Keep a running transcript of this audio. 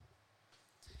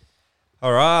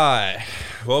All right.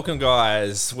 Welcome,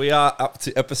 guys. We are up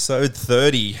to episode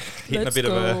 30. Hitting Let's a bit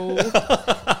go. of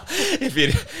a... if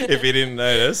you didn't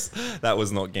notice, that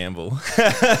was not Gamble.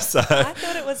 So I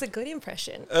thought it was a good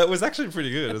impression. it was actually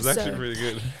pretty good. It was actually pretty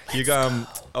good.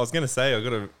 I was going to say, I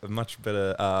got a much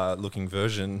better looking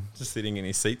version just sitting in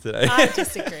his seat today. I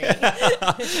disagree.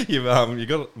 You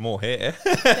got more hair.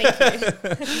 Thank you.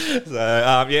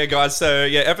 So, yeah, guys. So,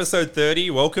 yeah, episode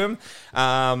 30. Welcome.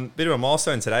 Bit of a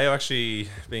milestone today. I've actually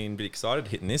been a bit excited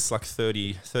hitting this, like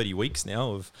 30 weeks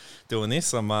now of doing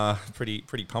this. I'm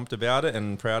pretty pumped about it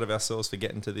and proud of ourselves for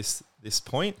getting to this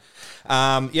point.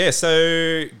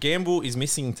 So Gamble is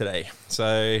missing today.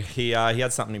 So he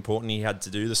had something important he had to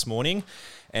do this morning.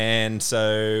 And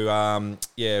so,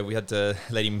 we had to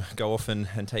let him go off and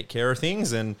take care of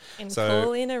things. And so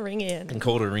call in a ring in. And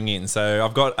called a ring in. So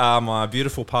I've got my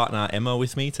beautiful partner, Emma,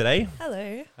 with me today.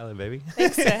 Hello. Hello, baby.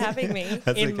 Thanks for having me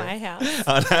in my house.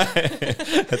 I know.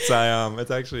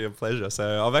 It's actually a pleasure.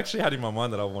 So I've actually had in my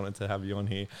mind that I wanted to have you on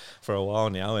here for a while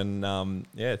now. And,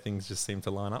 things just seem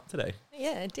to line up today.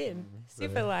 Yeah, it did.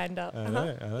 Super lined up. I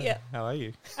know. Yeah. How are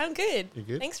you? I'm good. You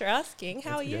good? Thanks for asking.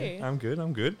 How are you? I'm good.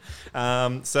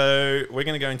 So we're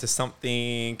going to go into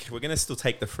something. We're going to still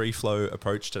take the free flow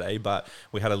approach today, but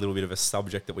we had a little bit of a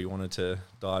subject that we wanted to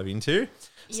dive into.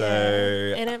 So,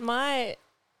 and it might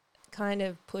kind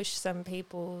of push some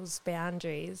people's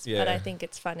boundaries, but I think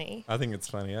it's funny. I think it's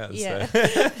funny, yeah.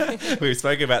 So we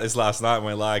spoke about this last night and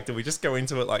we're like, do we just go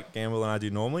into it like Gamble and I do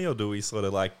normally, or do we sort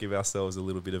of like give ourselves a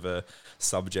little bit of a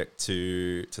subject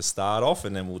to start off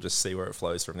and then we'll just see where it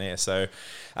flows from there? So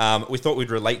we thought we'd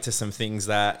relate to some things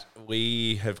that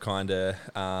we have kind of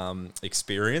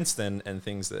experienced and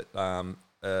things that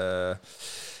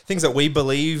we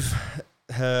believe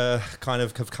kind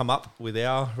of have come up with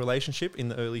our relationship in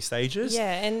the early stages.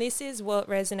 Yeah, and this is what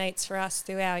resonates for us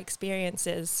through our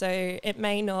experiences. So it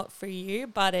may not for you,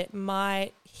 but it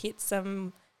might hit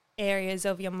some areas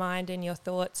of your mind and your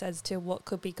thoughts as to what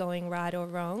could be going right or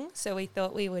wrong. So we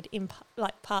thought we would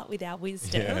part with our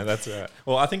wisdom. Yeah, that's right.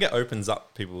 Well, I think it opens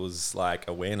up people's like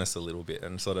awareness a little bit,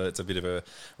 and sort of it's a bit of a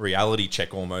reality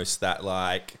check almost that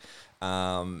like.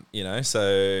 Let's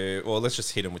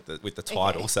just hit them with the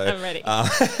title. Okay, so I'm ready.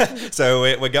 So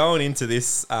we're going into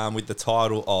this with the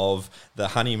title of The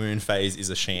Honeymoon Phase is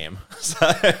a Sham.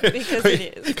 So because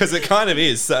it is. Because it kind of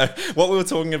is. So what we were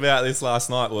talking about this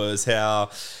last night was how,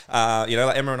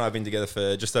 like Emma and I have been together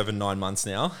for just over 9 months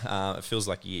now. It feels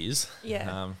like years.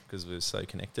 Yeah. Because we're so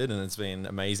connected and it's been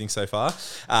amazing so far.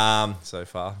 So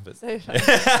far, so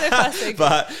good.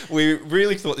 But we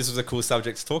really thought this was a cool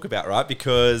subject to talk about, right?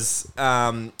 Because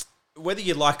whether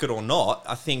you like it or not,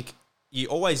 I think you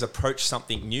always approach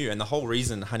something new, and the whole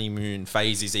reason honeymoon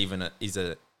phase is even a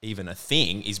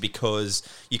thing is because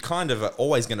you kind of are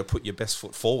always going to put your best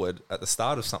foot forward at the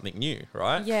start of something new,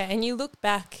 right? Yeah, and you look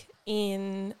back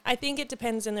I think it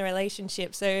depends on the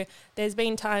relationship. So there's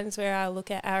been times where I'll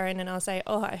look at Aaron and I'll say,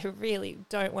 oh, I really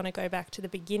don't want to go back to the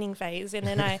beginning phase. And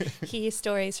then I hear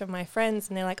stories from my friends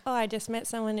and they're like, oh, I just met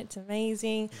someone, it's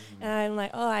amazing. And I'm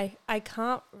like, oh, I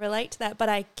can't relate to that. But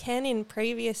I can in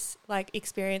previous like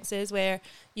experiences where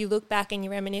you look back and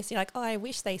you reminisce, you're like, oh, I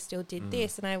wish they still did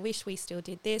this and I wish we still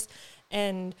did this.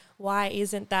 And why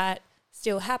isn't that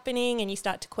still happening? And you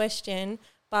start to question.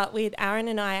 But with Aaron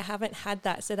and I haven't had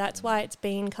that. So that's why it's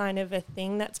been kind of a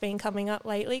thing that's been coming up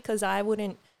lately, because I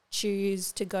wouldn't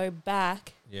choose to go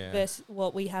back versus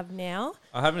what we have now.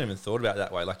 I haven't even thought about it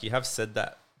that way. Like you have said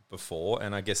that before,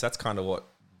 and I guess that's kind of what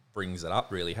brings it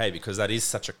up really, hey, because that is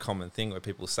such a common thing where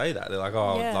people say that. They're like,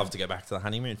 oh, I'd love to go back to the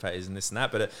honeymoon phase and this and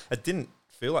that. But it didn't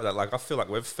feel like that. Like I feel like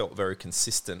we've felt very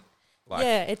consistent. Like,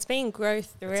 it's been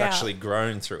growth throughout. It's actually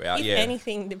grown throughout, If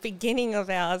anything, the beginning of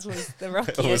ours was the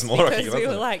rockiest It was more because rocky, we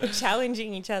were wasn't it? like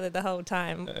challenging each other the whole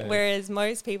time. Whereas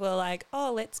most people are like,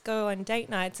 oh, let's go on date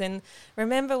nights. And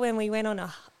remember when we went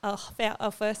on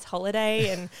our first holiday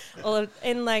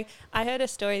and like I heard a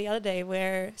story the other day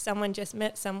where someone just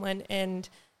met someone and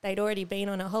they'd already been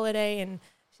on a holiday and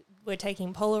were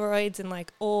taking Polaroids and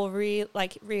like all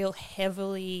real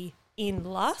heavily in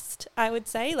lust, I would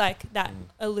say, like that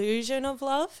illusion of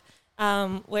love.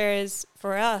 Whereas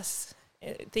for us,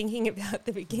 thinking about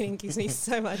the beginning gives me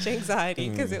so much anxiety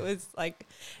because it was like,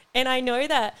 and I know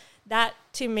that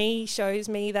to me shows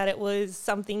me that it was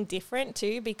something different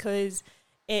too, because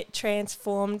it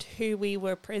transformed who we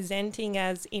were presenting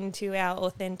as into our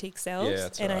authentic selves. Yeah,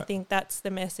 that's and right. I think that's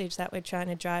the message that we're trying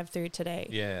to drive through today.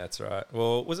 Yeah, that's right.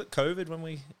 Well, was it COVID when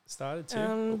we started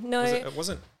too? No. It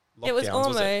wasn't lockdowns, It was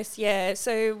almost, was yeah.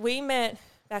 So we met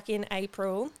back in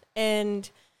April and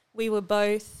we were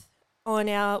both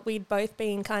we'd both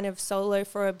been kind of solo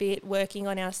for a bit, working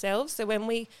on ourselves. So when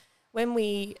we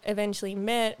eventually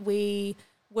met, we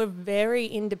were very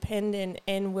independent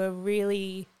and were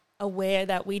really aware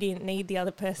that we didn't need the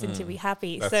other person to be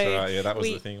happy. That's so right. Yeah, that was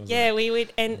the thing. We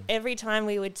would, and every time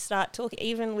we would start talking,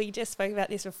 even we just spoke about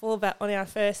this before, but on our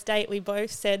first date, we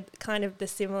both said kind of the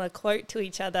similar quote to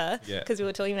each other because we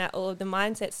were talking about all of the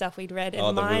mindset stuff we'd read.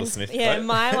 And the Will Smith quote.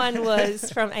 my one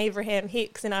was from Abraham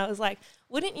Hicks, and I was like,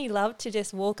 wouldn't you love to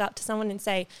just walk up to someone and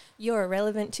say, "You're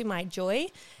irrelevant to my joy"?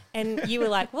 And you were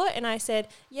like, what? And I said,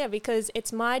 yeah, because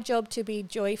it's my job to be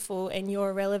joyful and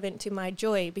you're relevant to my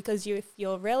joy. Because if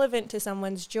you're relevant to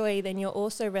someone's joy, then you're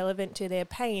also relevant to their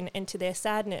pain and to their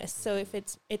sadness. So if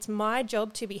it's my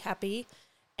job to be happy,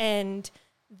 and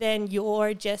then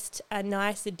you're just a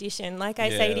nice addition. Like I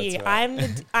say to you,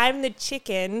 right. I'm the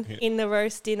chicken in the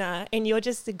roast dinner and you're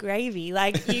just the gravy.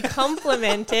 Like you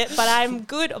complement it, but I'm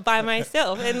good by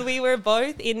myself. And we were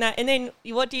both in that. And then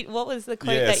what was the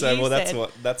quote that you said?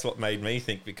 That's what made me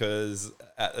think, because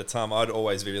at the time I'd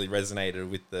always really resonated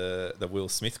with the Will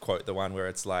Smith quote, the one where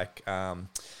it's like, how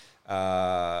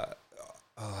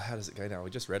does it go now? We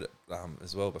just read it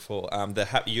as well before.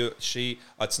 Your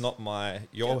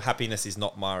happiness is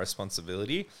not my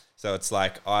responsibility. So it's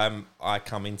like I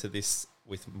come into this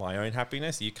with my own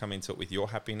happiness. You come into it with your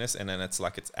happiness, and then it's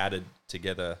like it's added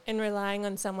together. And relying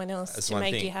on someone else to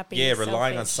make you happy. Yeah,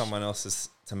 relying on someone else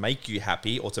to make you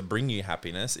happy or to bring you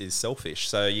happiness is selfish.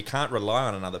 So you can't rely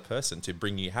on another person to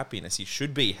bring you happiness. You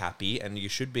should be happy, and you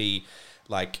should be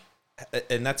like.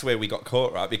 And that's where we got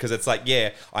caught, right? Because it's like,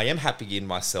 yeah, I am happy in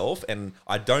myself and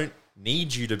I don't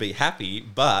need you to be happy,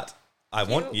 but I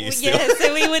want you still. Yeah,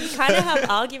 so we would kind of have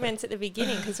arguments at the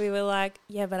beginning because we were like,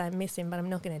 yeah, but I miss him, but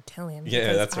I'm not going to tell him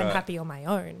because I'm happy on my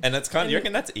own. And it's kind of, you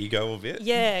reckon that's ego a bit?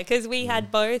 Yeah, because we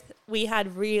had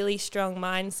really strong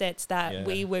mindsets that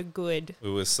we were good.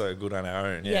 We were so good on our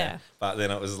own, yeah. But then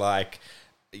it was like,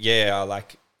 yeah,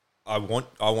 like, I want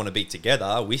to be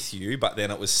together with you, but then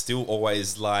it was still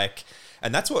always like,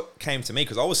 and that's what came to me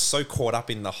because I was so caught up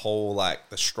in the whole like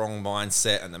the strong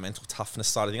mindset and the mental toughness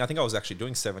side of thing. I think I was actually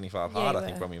doing 75 hard. I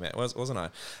think when we met,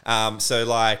 wasn't I? So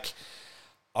like,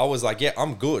 I was like, yeah,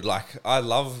 I'm good. Like I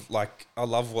love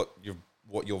what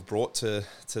you've brought to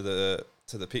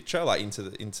the picture, like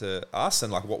into us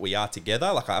and like what we are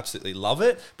together. Like I absolutely love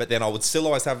it. But then I would still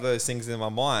always have those things in my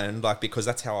mind, like because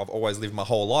that's how I've always lived my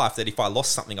whole life, that if I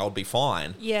lost something, I would be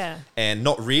fine. Yeah. And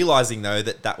not realizing though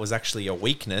that was actually a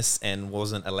weakness and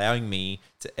wasn't allowing me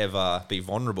to ever be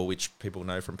vulnerable, which people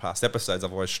know from past episodes.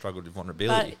 I've always struggled with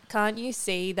vulnerability. But can't you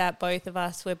see that both of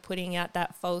us were putting out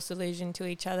that false illusion to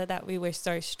each other that we were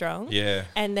so strong? Yeah.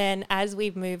 And then as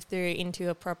we've moved through into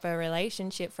a proper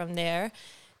relationship from there,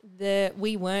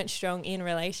 we weren't strong in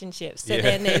relationships. So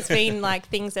then there's been like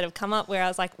things that have come up where I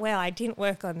was like, wow, I didn't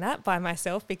work on that by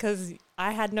myself because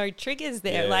I had no triggers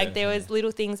there. Like there was little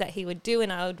things that he would do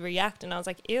and I would react and I was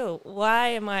like, ew, why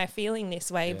am I feeling this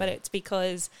way? But it's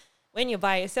because when you're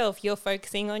by yourself, you're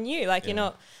focusing on you. Like you're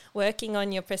not working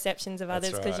on your perceptions of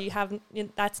others because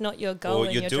that's not your goal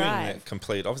and your drive. You're doing it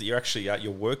complete opposite. You're actually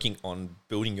you're working on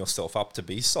building yourself up to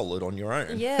be solid on your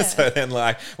own. Yeah. So then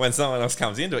like when someone else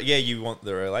comes into it, you want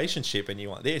the relationship and you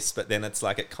want this, but then it's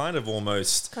like it kind of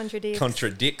almost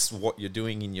contradicts what you're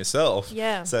doing in yourself.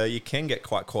 Yeah. So you can get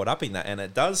quite caught up in that, and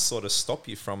it does sort of stop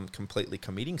you from completely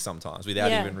committing sometimes without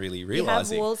even really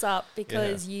realizing. You have walls up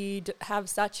because you have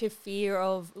such a fear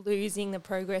of losing the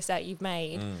progress that you've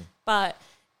made. But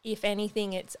if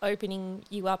anything, it's opening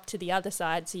you up to the other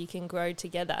side so you can grow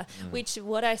together, which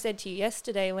what I said to you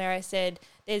yesterday, where I said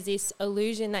there's this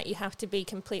illusion that you have to be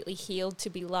completely healed to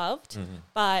be loved.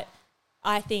 But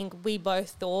I think we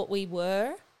both thought we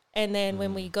were. And then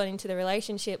when we got into the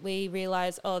relationship, we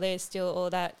realized, there's still all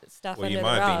that stuff under the rug.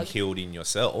 Well, you might have been healed in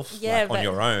yourself, on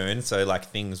your own. So like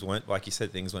things weren't, like you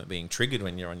said, things weren't being triggered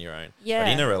when you're on your own. Yeah.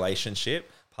 But in a relationship,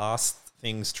 past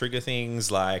things trigger things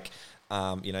like,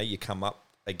 you come up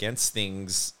against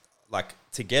things like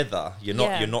together. You're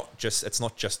not just, it's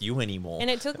not just you anymore. And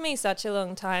it took me such a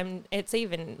long time, it's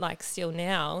even like still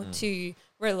now, to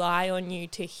rely on you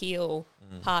to heal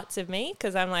parts of me,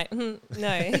 because I'm like, no,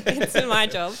 it's my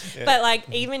job. But like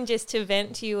even just to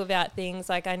vent to you about things,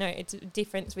 like I know it's a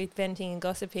difference with venting and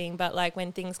gossiping, but like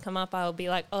when things come up, I'll be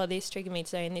like, this triggered me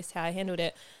today and this is how I handled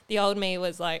it. The old me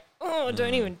was like,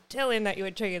 don't even tell him that you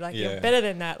were triggered. Like you're better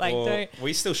than that. Like don't.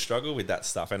 We still struggle with that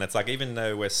stuff, and it's like even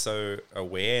though we're so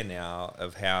aware now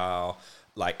of how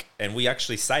like, and we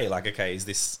actually say like, okay, is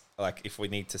this like if we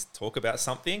need to talk about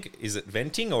something, is it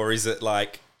venting or is it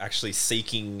like actually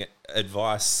seeking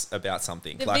advice about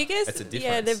something? The like biggest, it's a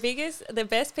difference. the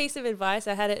best piece of advice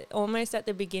I had it almost at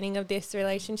the beginning of this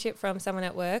relationship from someone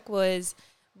at work was,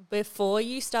 before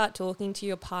you start talking to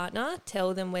your partner,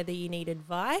 tell them whether you need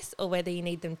advice or whether you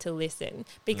need them to listen.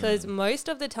 Because most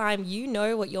of the time you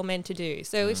know what you're meant to do.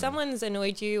 So if someone's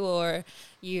annoyed you or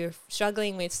you're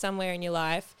struggling with somewhere in your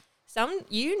life,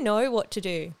 you know what to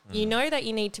do. You know that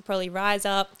you need to probably rise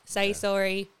up, say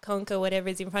sorry, conquer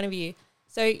whatever's in front of you.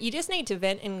 So you just need to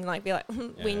vent and like be like,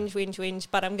 whinge,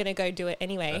 but I'm going to go do it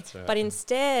anyway. That's right. But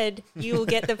instead, you will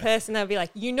get the person that'll be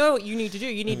like, you know what you need to do.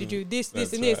 You need to do this,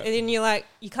 this, and this. And then you're like,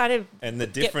 you kind of and the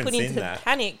get difference put into in that,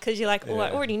 panic because you're like, well,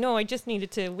 I already know. I just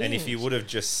needed to whinge. and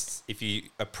if you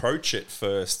approach it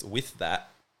first with that,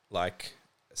 like,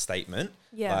 statement,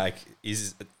 like,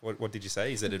 what did you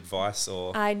say? Is it advice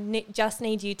or? I just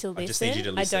need you to listen. I just need you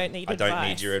to listen. I don't need I advice. don't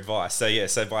need your advice.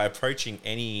 So by approaching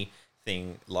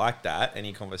anything like that,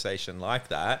 any conversation like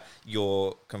that,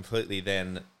 you're completely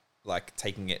then like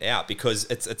taking it out, because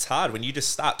it's hard when you just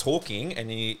start talking and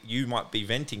you might be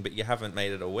venting, but you haven't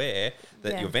made it aware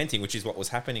that you're venting, which is what was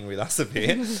happening with us a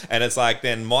bit. And it's like,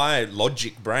 then my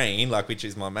logic brain, like, which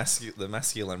is my the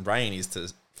masculine brain, is to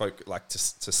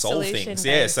to solve things.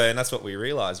 Yeah. So, and that's what we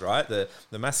realize, right? The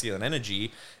masculine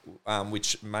energy,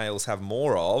 which males have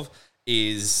more of,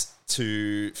 is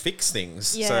to fix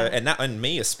things. Yeah. So, and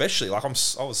me especially, like I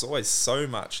was always so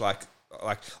much like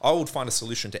I would find a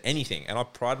solution to anything, and I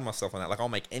prided myself on that. Like, I'll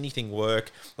make anything work.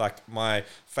 Like, my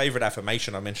favorite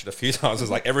affirmation I mentioned a few times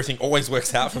was like, everything always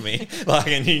works out for me. Like,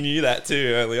 and you knew that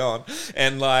too early on.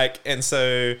 And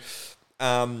so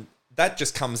that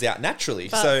just comes out naturally.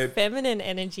 But so feminine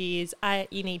energy is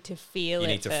you need to feel it. You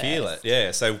need to feel it,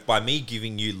 yeah. So by me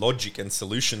giving you logic and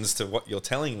solutions to what you're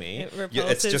telling me,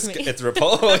 it's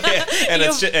repulsive, yeah.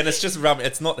 And it's just rubbing.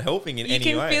 It's not helping in any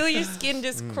way. You can feel your skin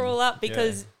just crawl up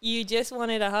because you just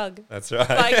wanted a hug. That's right.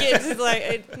 Like, it's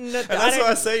like that's why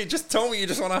I say, just tell me you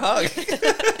just want a hug.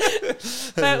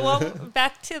 But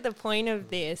back to the point of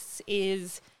this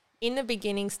is, in the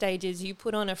beginning stages, you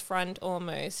put on a front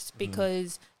almost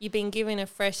because you've been given a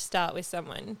fresh start with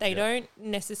someone. They don't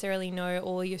necessarily know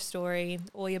all your story,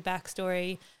 all your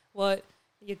backstory, what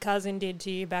your cousin did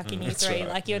to you back in year 3. Right.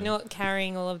 Like, you're not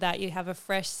carrying all of that. You have a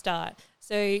fresh start.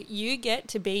 So you get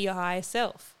to be your higher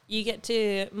self. You get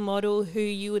to model who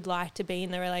you would like to be in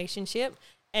the relationship.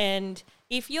 And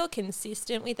if you're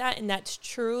consistent with that and that's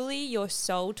truly your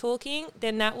soul talking,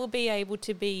 then that will be able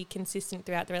to be consistent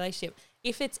throughout the relationship.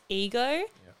 If it's ego,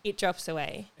 it drops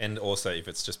away. And also, if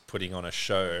it's just putting on a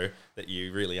show that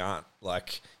you really aren't,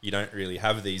 like, you don't really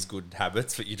have these good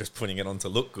habits, but you're just putting it on to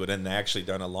look good and they actually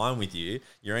don't align with you,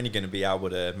 you're only going to be able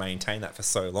to maintain that for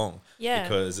so long. Yeah.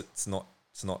 Because it's not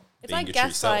it's like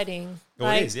gaslighting.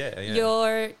 Well, it is, yeah.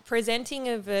 You're presenting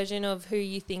a version of who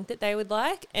you think that they would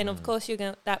like, and of course you're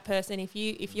going that person. If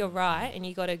you're right and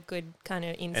you got a good kind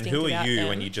of instinct. And who are you them,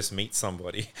 when you just meet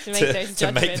somebody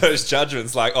to make those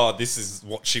judgments? Like, oh, this is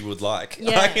what she would like.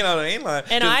 Yeah. Like, you know what I mean? Like,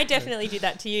 and I definitely did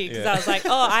that to you because I was like,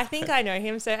 oh, I think I know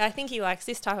him, so I think he likes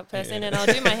this type of person, and I'll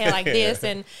do my hair like this,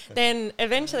 and then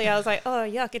eventually I was like, oh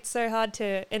yuck, it's so hard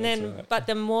to. And then, but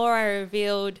the more I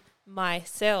revealed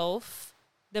myself,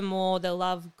 the more the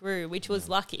love grew, which was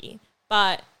lucky.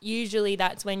 But usually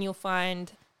that's when you'll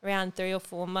find around 3 or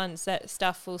 4 months that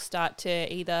stuff will start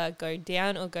to either go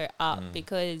down or go up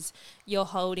because you're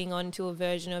holding on to a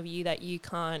version of you that you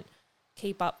can't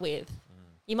keep up with.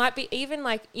 You might be even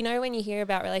like, you know, when you hear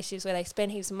about relationships where they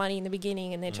spend heaps of money in the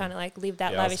beginning and they're trying to like live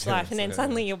that lavish life, and then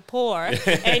suddenly you're poor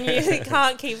and you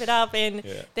can't keep it up, and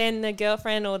then the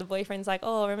girlfriend or the boyfriend's like,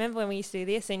 oh, remember when we used to do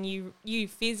this, and you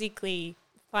physically,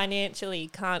 financially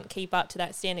can't keep up to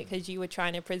that standard because you were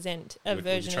trying to present a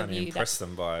version of you. Impress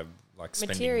them by like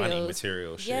spending money,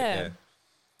 material shit. Yeah.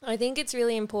 I think it's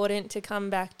really important to come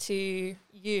back to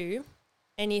you,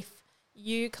 and if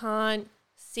you can't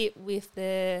sit with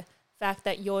the fact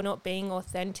that you're not being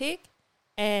authentic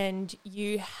and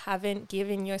you haven't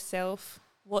given yourself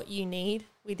what you need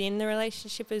within the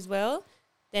relationship as well,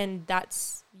 then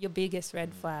that's your biggest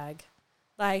red flag.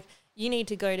 Like, you need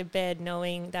to go to bed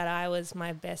knowing that I was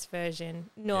my best version,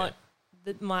 not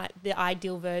the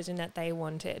ideal version that they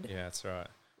wanted. Yeah, that's right.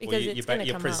 Because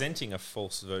you're presenting a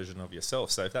false version of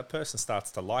yourself. So if that person starts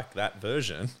to like that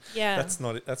version, that's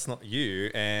not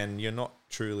you, and you're not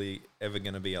truly ever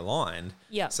going to be aligned.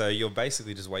 Yeah. So you're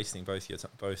basically just wasting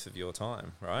both of your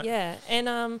time, right? Yeah,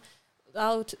 and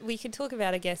we could talk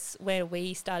about, I guess, where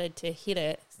we started to hit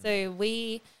it. So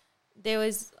there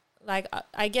was. Like,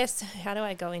 I guess, how do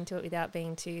I go into it without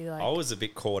being too, like... I was a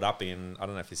bit caught up in, I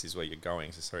don't know if this is where you're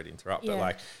going, so sorry to interrupt, but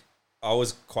like, I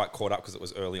was quite caught up because it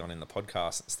was early on in the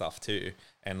podcast and stuff too.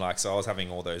 And like, so I was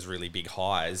having all those really big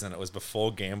highs, and it was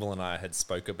before Gamble and I had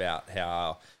spoke about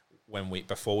how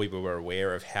before we were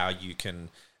aware of how you can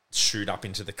shoot up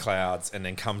into the clouds and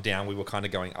then come down, we were kind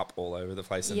of going up all over the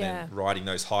place and then riding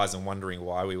those highs and wondering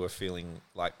why we were feeling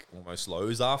like almost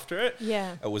lows after it.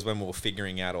 Yeah. It was when we were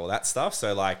figuring out all that stuff.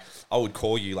 So like I would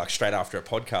call you like straight after a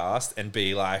podcast and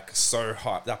be like so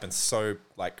hyped up and so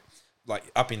like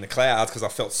up in the clouds because I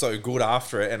felt so good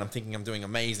after it, and I'm thinking I'm doing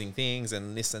amazing things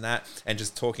and this and that, and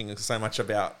just talking so much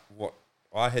about what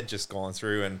I had just gone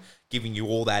through and giving you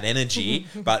all that energy,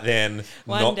 but then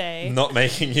not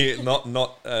making you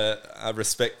not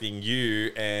respecting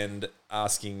you and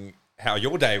asking how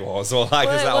your day was, or like,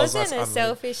 well, it wasn't a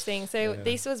selfish thing. So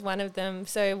this was one of them.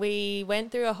 So we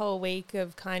went through a whole week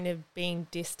of kind of being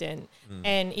distant,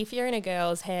 and if you're in a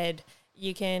girl's head,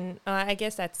 you can. I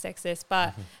guess that's sexist,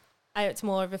 but it's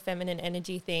more of a feminine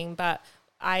energy thing. But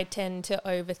I tend to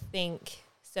overthink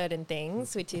certain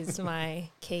things, which is my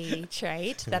key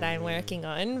trait that I'm working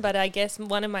on. But I guess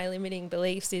one of my limiting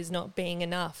beliefs is not being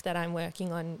enough, that I'm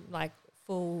working on like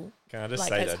full, can I just like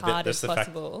say as that hard that's as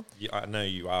possible. I know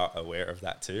you are aware of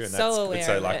that too, and So aware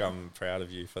so of like it. I'm proud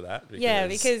of you for that.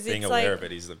 Because being it's aware like of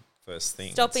it is the first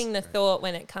thing. stopping the thought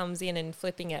when it comes in and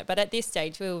flipping it. But at this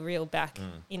stage, we'll reel back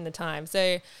in the time.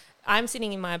 So I'm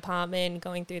sitting in my apartment,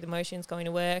 going through the motions, going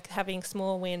to work, having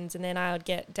small wins, and then I would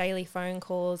get daily phone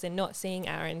calls and not seeing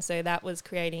Aaron. So that was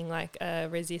creating like a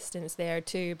resistance there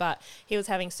too. But he was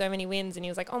having so many wins, and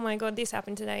he was like, oh my God, this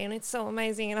happened today and it's so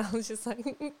amazing. And I was just like,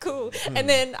 cool. And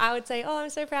then I would say, oh, I'm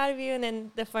so proud of you. And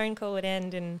then the phone call would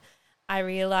end, and I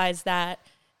realized that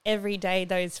every day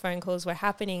those phone calls were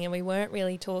happening and we weren't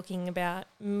really talking about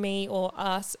me or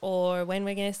us or when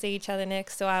we're going to see each other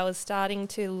next. So I was starting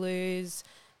to lose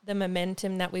the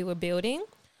momentum that we were building.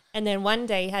 And then one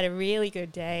day he had a really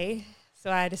good day,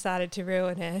 so I decided to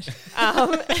ruin it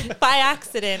by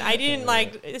accident. I didn't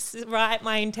write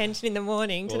my intention in the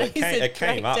morning. Well, it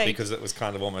came up because it was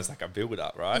kind of almost like a build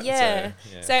up, right? Yeah.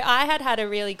 So I had a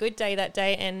really good day that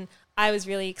day, and I was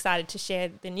really excited to share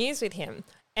the news with him.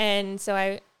 And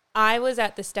so I was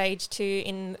at the stage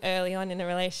too early on in the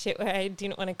relationship where I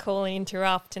didn't want to call and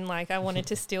interrupt, and like I wanted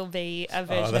to still be a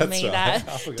version of me that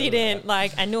didn't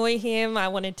like annoy him. I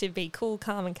wanted to be cool,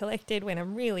 calm and collected when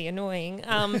I'm really annoying.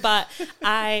 But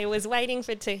I was waiting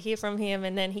to hear from him,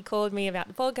 and then he called me about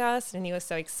the podcast and he was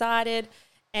so excited.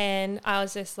 And I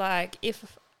was just like,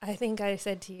 I think I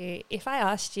said to you, if I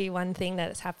asked you one thing that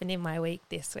has happened in my week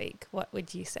this week, what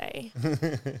would you say?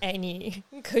 And you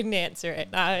couldn't answer it.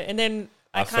 And then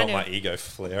I felt my ego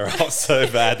flare up so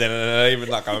bad then, and even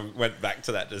like I went back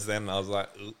to that just then, and I was like,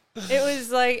 ugh. It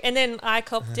was like, and then I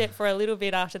copped it for a little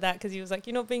bit after that because he was like,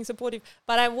 you're not being supportive.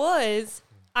 But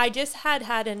I just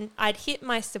I'd hit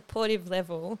my supportive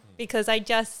level because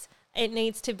it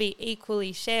needs to be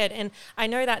equally shared. And I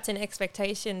know that's an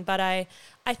expectation, but I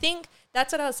think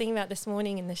that's what I was thinking about this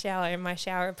morning in the shower, in my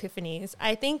shower epiphanies.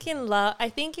 I think in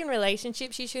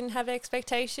relationships you shouldn't have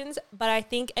expectations, but I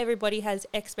think everybody has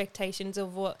expectations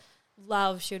of what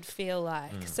love should feel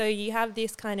like. So you have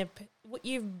this kind of,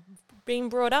 you've been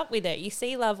brought up with it. You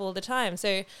see love all the time.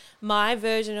 So my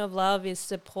version of love is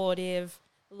supportive,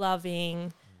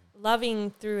 loving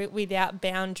through it without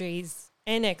boundaries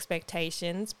and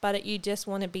expectations, but you just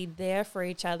want to be there for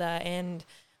each other and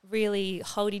really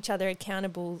hold each other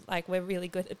accountable. Like we're really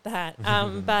good at that.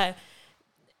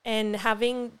 And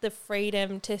having the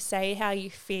freedom to say how you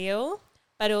feel,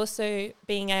 but also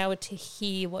being able to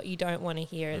hear what you don't want to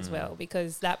hear as well,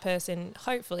 because that person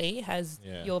hopefully has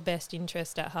your best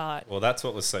interest at heart. Well, that's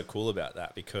what was so cool about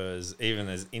that, because even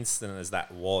as instant as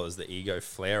that was, the ego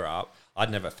flare up, I'd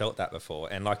never felt that before.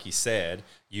 And like you said,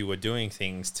 you were doing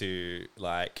things to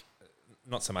like,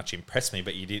 not so much impress me,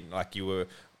 but you were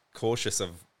cautious of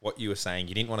what you were saying.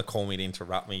 You didn't want to call me to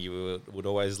interrupt me. You would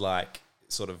always like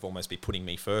sort of almost be putting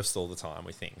me first all the time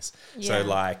with things. So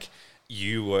like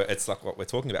it's like what we're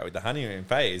talking about with the honeymoon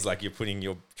phase. Like you're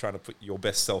trying to put your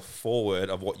best self forward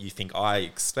of what you think I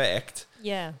expect.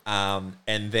 Yeah.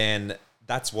 And then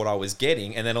that's what I was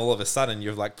getting. And then all of a sudden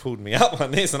you've like pulled me up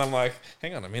on this, and I'm like,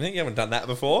 hang on a minute, you haven't done that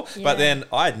before. Yeah. But then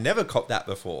I'd never copped that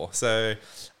before. So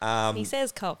he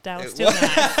says copped, I was still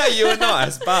nice. You were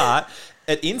nice, but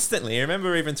it instantly, I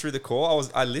remember even through the call,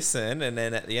 I listened, and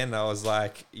then at the end I was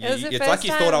like, it's like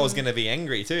you thought I was going to be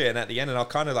angry too. And at the end, and I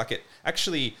kind of like, it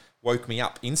actually woke me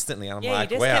up instantly. And I'm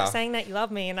like, you just wow. kept saying that you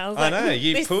love me, and I was like, I know,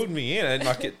 you pulled me in, and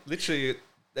like it literally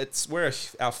that's where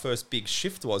our first big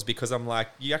shift was, because I'm like,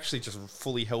 you actually just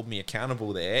fully held me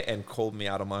accountable there and called me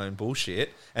out of my own bullshit,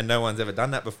 and no one's ever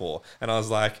done that before. And I was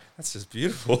like, that's just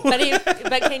beautiful. But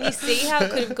can you see how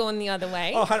it could have gone the other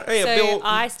way? Oh, yeah, so Bill,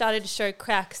 I started to show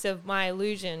cracks of my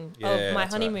illusion of my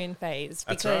honeymoon phase,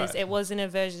 because it wasn't a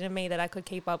version of me that I could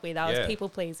keep up with. I was people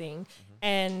pleasing.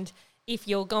 And if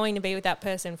you're going to be with that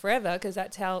person forever, because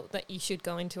that's how that you should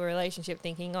go into a relationship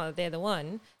thinking, oh, they're the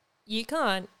one, you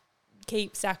can't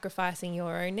keep sacrificing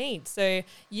your own needs. So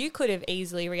you could have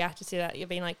easily reacted to that. You've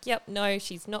been like, yep, no,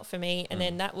 she's not for me. And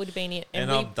then that would have been it.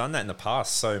 And I've done that in the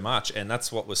past so much. And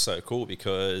that's what was so cool,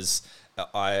 because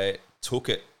I took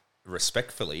it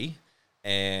respectfully,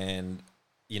 and,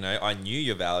 you know, I knew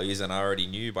your values, and I already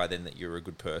knew by then that you were a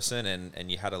good person,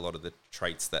 and you had a lot of the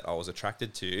traits that I was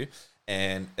attracted to.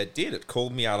 And it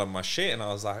called me out on my shit. And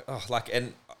I was like, oh, like,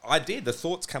 and I did. The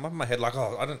thoughts come up in my head like,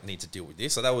 oh, I don't need to deal with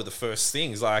this. So that were the first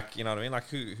things, like, you know what I mean? Like,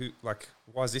 who, like,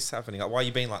 why is this happening? Like, why are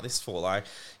you being like this for? Like,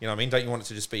 you know what I mean? Don't you want it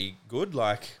to just be good?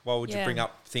 Like, why would you bring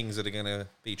up things that are going to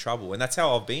be trouble? And that's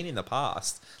how I've been in the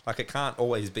past. Like, it can't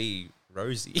always be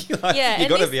rosy. Like, you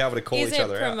got to be able to call each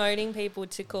other out. Promoting people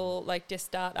to call, like, just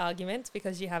start arguments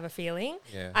because you have a feeling.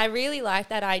 Yeah. I really like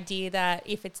that idea that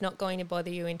if it's not going to bother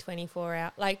you in 24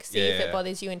 hours, like, see if it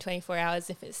bothers you in 24 hours.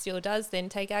 If it still does, then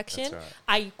take action. That's right.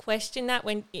 I question that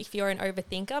if you're an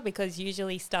overthinker, because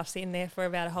usually stuff's in there for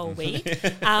about a whole week.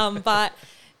 But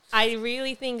I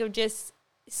really think of just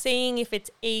seeing if it's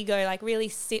ego, like really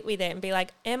sit with it and be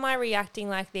like, am I reacting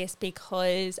like this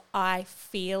because I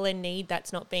feel a need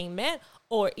that's not being met?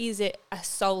 Or is it a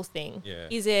soul thing? Yeah.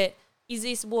 Is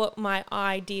this what my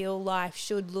ideal life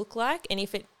should look like? And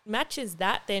if it matches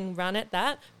that, then run at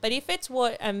that. But if it's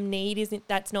what a need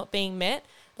that's not being met,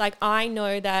 like, I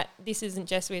know that this isn't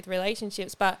just with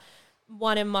relationships, but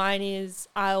one of mine is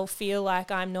I'll feel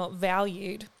like I'm not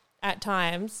valued at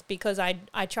times because I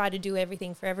try to do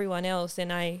everything for everyone else,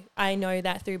 and I know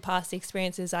that through past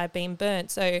experiences I've been burnt.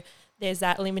 So there's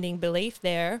that limiting belief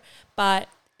there. But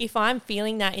if I'm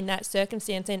feeling that in that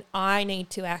circumstance, then I need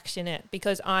to action it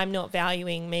because I'm not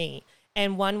valuing me.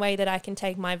 And one way that I can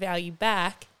take my value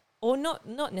back, or not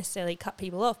necessarily cut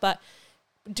people off, but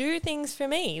do things for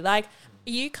me. Like,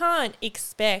 you can't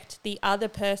expect the other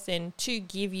person to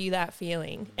give you that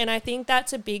feeling. And I think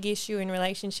that's a big issue in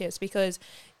relationships, because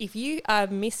if you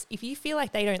feel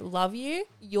like they don't love you,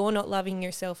 you're not loving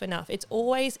yourself enough. It's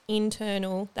always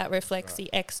internal that reflects the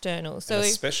external. So and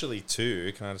especially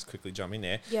too, can I just quickly jump in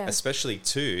there? Yeah. Especially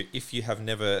too, if you have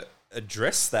never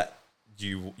addressed that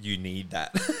you need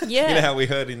that. Yeah. You know how we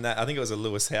heard in that, I think it was a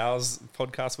Lewis Howes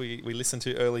podcast we listened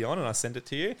to early on, and I sent it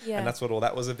to you. Yeah. And that's what all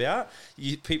that was about.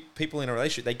 People in a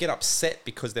relationship, they get upset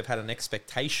because they've had an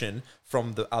expectation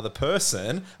from the other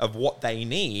person of what they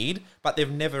need, but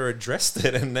they've never addressed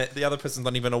it, and the other person's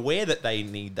not even aware that they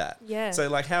need that. Yeah. So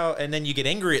like and then you get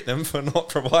angry at them for not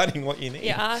providing what you need.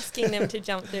 You're asking them to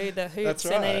jump through the hoops. That's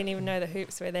right. And they didn't even know the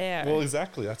hoops were there. Well,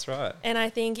 exactly. That's right. And I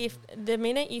think if the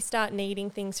minute you start needing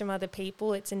things from other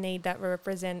people, it's a need that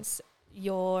represents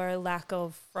your lack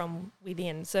of from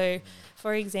within. So,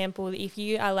 for example, if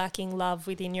you are lacking love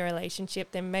within your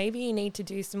relationship, then maybe you need to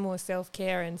do some more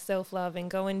self-care and self-love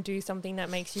and go and do something that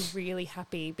makes you really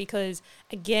happy, because,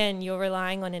 again, you're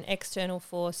relying on an external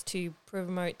force to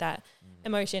promote that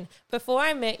emotion. Before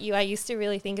I met you, I used to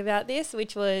really think about this,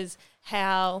 which was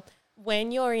how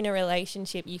when you're in a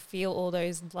relationship, you feel all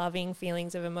those loving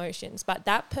feelings of emotions, but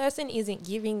that person isn't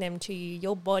giving them to you.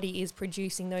 Your body is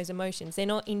producing those emotions. They're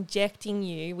not injecting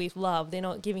you with love. They're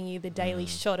not giving you the daily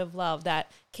shot of love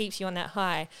that keeps you on that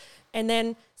high. And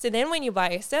then when you're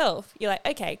by yourself, you're like,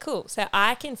 okay, cool. So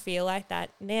I can feel like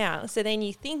that now. So then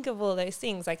you think of all those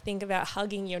things, like think about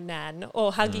hugging your nan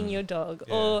or hugging your dog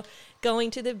or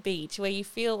going to the beach, where you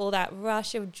feel all that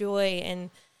rush of joy and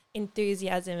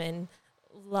enthusiasm and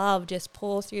love just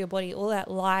pour through your body, all that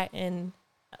light and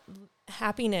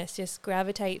happiness just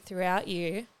gravitate throughout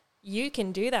you. You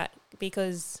can do that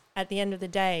because at the end of the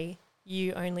day,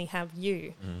 you only have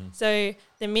you. So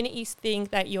the minute you think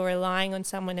that you're relying on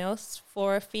someone else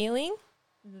for a feeling,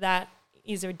 that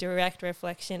is a direct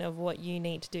reflection of what you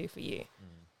need to do for you.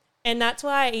 And that's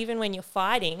why even when you're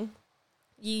fighting,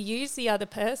 you use the other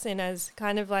person as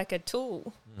kind of like a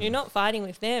tool. You're not fighting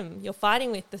with them. You're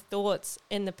fighting with the thoughts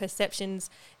and the perceptions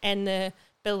and the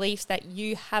beliefs that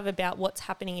you have about what's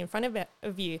happening in front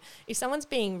of you. If someone's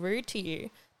being rude to you,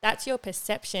 that's your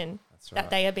perception. That's right. That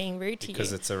they are being rude to you.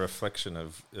 Because it's a reflection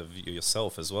of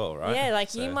yourself as well, right? Yeah,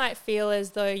 like you might feel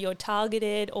as though you're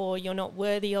targeted or you're not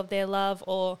worthy of their love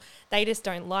or they just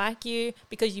don't like you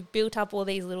because you built up all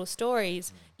these little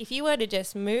stories. If you were to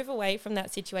just move away from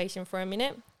that situation for a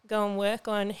minute, go and work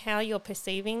on how you're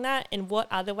perceiving that and what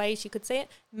other ways you could see it.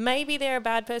 Maybe they're a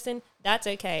bad person. That's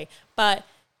okay. But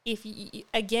if you,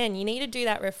 again, you need to do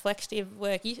that reflective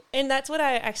work. And that's what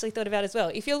I actually thought about as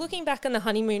well. If you're looking back on the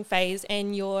honeymoon phase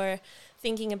and you're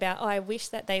thinking about, oh, I wish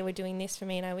that they were doing this for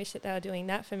me and I wish that they were doing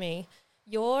that for me,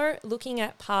 you're looking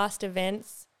at past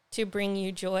events to bring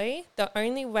you joy. The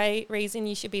only reason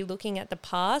you should be looking at the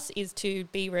past is to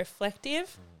be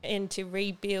reflective and to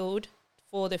rebuild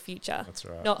for the future. That's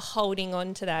right. Not holding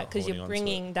on to that, because you're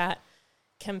bringing that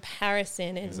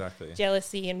comparison and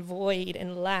jealousy and void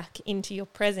and lack into your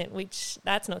present, which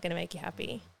that's not going to make you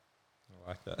happy. I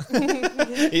like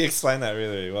that. You explained that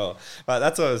really, really well. But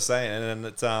that's what I was saying,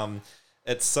 and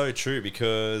it's so true,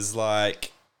 because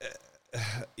like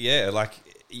like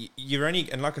you're only,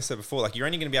 and like I said before, like you're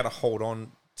only going to be able to hold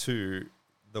on to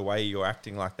the way you're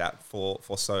acting like that for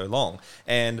so long.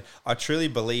 And I truly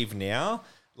believe now,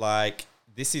 like,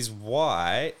 this is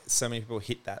why so many people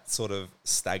hit that sort of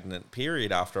stagnant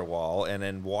period after a while, and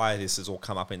then why this has all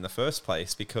come up in the first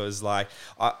place. Because like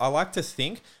I like to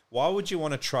think, why would you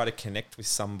want to try to connect with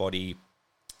somebody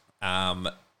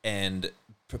and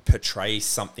portray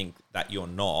something that you're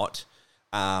not,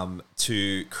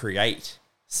 to create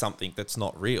something that's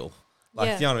not real?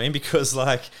 Like, you know what I mean? Because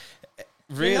like,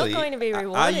 really, you're not going to be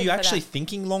rewarded. Are you actually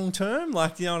thinking long term?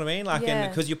 Like, you know what I mean? Like, and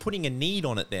because you're putting a need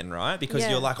on it then, right? Because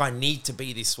you're like, I need to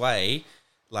be this way,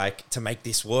 like, to make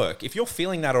this work. If you're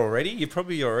feeling that already, you're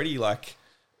probably already like,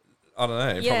 I don't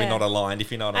know, probably not aligned,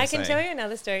 if you know what I'm saying. I can tell you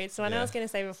another story. It's the one I was going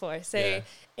to say before. So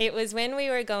it was when we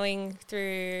were going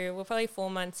through, we're probably 4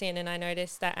 months in, and I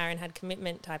noticed that Aaron had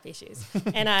commitment type issues.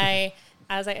 And I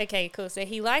was like, okay, cool. So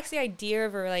he likes the idea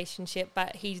of a relationship,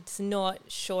 but he's not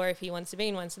sure if he wants to be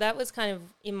in one. So that was kind of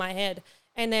in my head.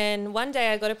 And then one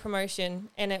day I got a promotion,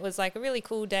 and it was like a really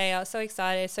cool day. I was so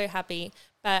excited, so happy.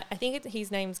 But I think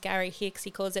his name's Gary Hicks.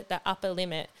 He calls it the upper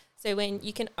limit. So when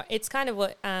you can, it's kind of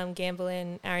what Gamble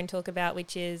and Aaron talk about,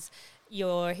 which is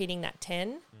you're hitting that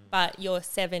 10, but your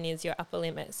 7 is your upper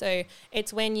limit. So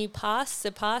it's when you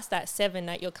surpass that 7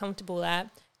 that you're comfortable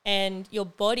at, and your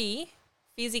body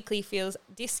physically feels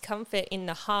discomfort in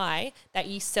the high, that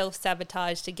you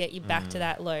self-sabotage to get you back to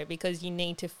that low, because you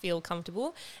need to feel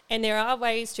comfortable. And there are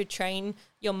ways to train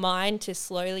your mind to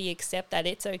slowly accept that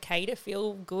it's okay to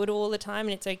feel good all the time,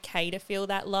 and it's okay to feel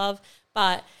that love,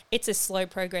 but it's a slow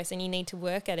progress and you need to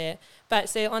work at it. But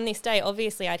so on this day,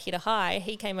 obviously I'd hit a high.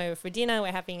 He came over for dinner.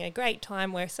 We're having a great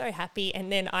time. We're so happy. And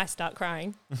then I start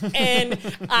crying. And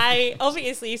I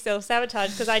obviously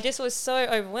self-sabotaged, because I just was so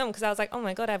overwhelmed, because I was like, oh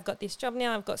my God, I've got this job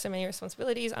now. I've got so many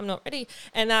responsibilities. I'm not ready.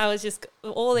 And I was just,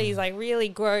 all these like really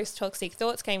gross, toxic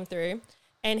thoughts came through,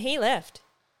 and he left.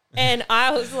 And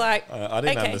I was like, I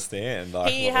didn't understand.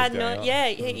 Like, he had no,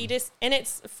 he just, and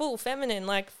it's full feminine,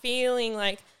 like feeling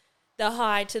like the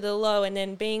high to the low, and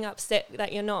then being upset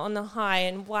that you're not on the high,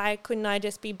 and why couldn't I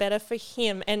just be better for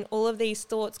him? And all of these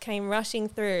thoughts came rushing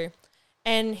through,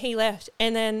 and he left.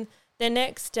 And then the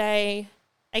next day,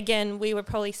 again, we were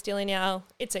probably still in our,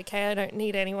 it's okay, I don't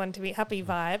need anyone to be happy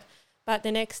vibe. But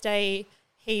the next day,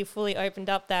 he fully opened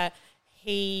up that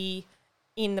he,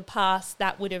 in the past,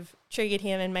 that would have triggered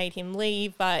him and made him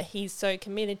leave, but he's so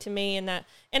committed to me, and that.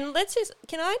 And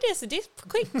can I just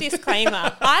quick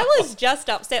disclaimer? I was just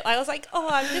upset. I was like, oh,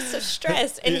 I'm just so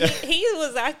stressed. And he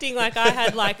was acting like I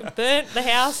had like burnt the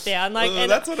house down. Like, and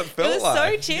that's what it felt like. It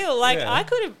was so chill. Like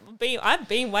I've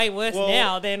been way worse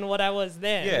now than what I was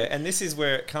then. Yeah, and this is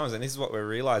where it comes, and this is what we're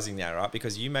realizing now, right?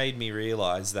 Because you made me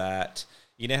realize that,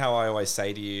 you know how I always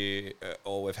say to you,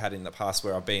 or we've had in the past,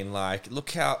 where I've been like,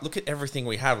 look at everything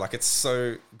we have. Like, it's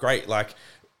so great. Like,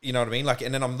 you know what I mean? Like,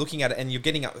 and then I'm looking at it, and you're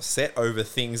getting upset over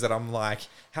things that I'm like,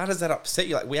 how does that upset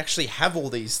you? Like, we actually have all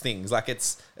these things. Like,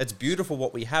 it's beautiful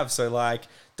what we have. So like,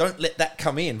 don't let that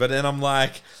come in. But then I'm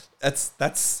like,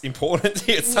 that's important.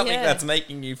 It's something that's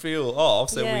making you feel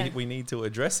off. So we need to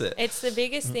address it. It's the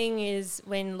biggest thing is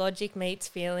when logic meets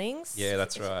feelings. Yeah,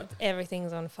 that's right.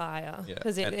 Everything's on fire,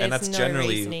 because and that's no generally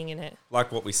reasoning in it.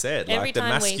 Like what we said, like the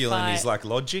masculine is like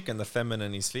logic and the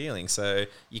feminine is feeling. So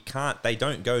they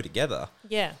don't go together.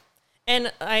 Yeah.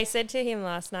 And I said to him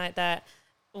last night that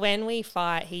when we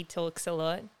fight, he talks a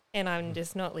lot and I'm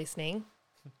just not listening.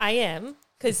 I am.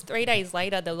 Because 3 days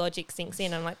later, the logic sinks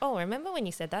in. I'm like, oh, remember when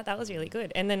you said that? That was really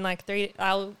good. And then like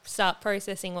I'll start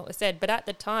processing what was said. But at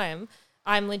the time,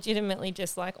 I'm legitimately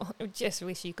just like, oh, I just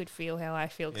wish you could feel how I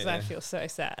feel, because I feel so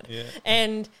sad. Yeah.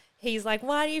 And he's like,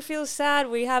 why do you feel sad?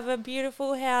 We have a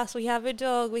beautiful house. We have a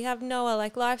dog. We have Noah.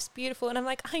 Like, life's beautiful. And I'm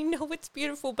like, I know it's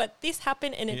beautiful, but this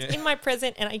happened and it's in my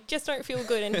present and I just don't feel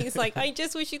good. And he's like, I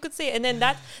just wish you could see it. And then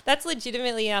that's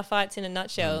legitimately our fights in a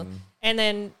nutshell. And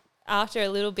then after a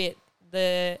little bit,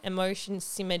 the emotions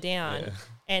simmer down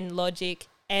and logic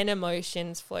and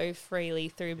emotions flow freely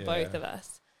through both of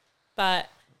us. But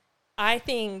I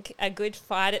think a good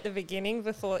fight at the beginning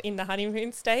before in the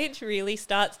honeymoon stage really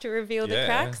starts to reveal the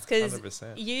cracks, because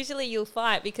usually you'll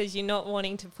fight because you're not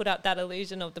wanting to put up that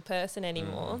illusion of the person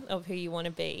anymore, of who you want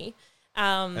to be.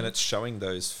 And it's showing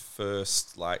those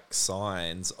first like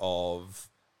signs of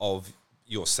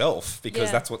yourself,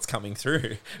 because that's what's coming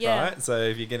through, right? So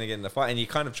if you're going to get in a fight, and you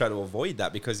kind of try to avoid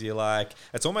that because you're like,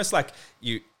 it's almost like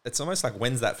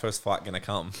when's that first fight going to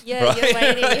come? Yeah, right? you're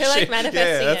waiting. You're like manifesting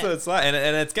Yeah, that's what it's like. And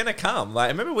it's going to come. Like,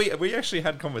 remember we actually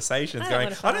had conversations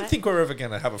going, I don't think we're ever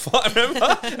going to have a fight,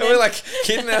 remember? And we're like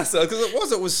kidding ourselves,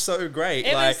 because it was so great.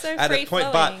 It like was so at a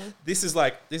point, but free-flowing. this is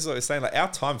what we're saying, like our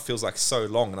time feels like so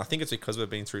long. And I think it's because we've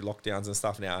been through lockdowns and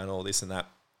stuff now and all this and that.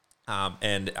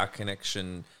 And our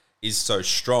connection is so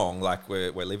strong, like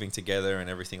we're living together and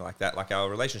everything like that. Like our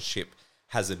relationship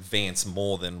has advanced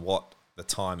more than what the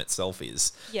time itself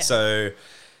is. Yeah. So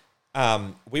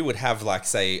we would have like,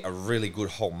 say, a really good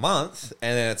whole month,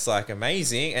 and then it's like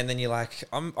amazing, and then you're like,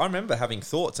 I remember having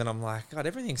thoughts, and I'm like, God,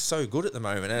 everything's so good at the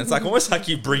moment, and it's like almost like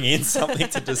you bring in something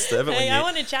to disturb it. Hey, when I you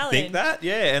want to challenge. Think that,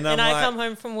 yeah, and I come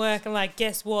home from work, I'm like,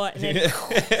 guess what? And then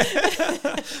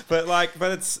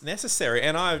but it's necessary,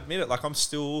 and I admit it. Like I'm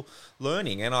still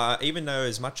learning, and I even though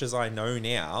as much as I know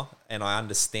now, and I'm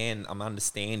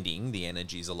understanding the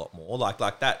energies a lot more.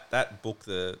 Like that book,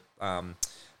 the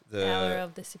Power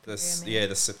of the Superior Man.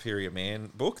 The Superior Man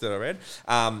book that I read.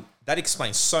 That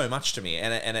explains so much to me,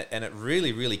 and it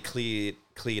really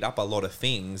cleared up a lot of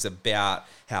things about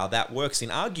how that works in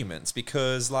arguments,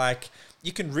 because like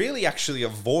you can really actually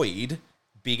avoid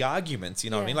big arguments, you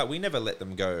know what I mean? Like we never let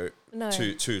them go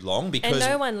too long, because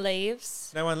and no one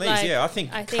leaves. Like, I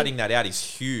think cutting that out is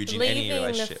huge in any relationship.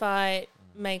 Leaving the fight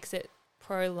makes it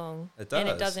prolong. It does. And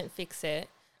it doesn't fix it.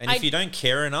 And if you don't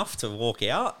care enough to walk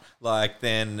out, like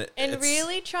then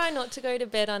really try not to go to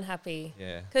bed unhappy.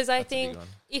 Yeah. Because I think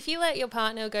if you let your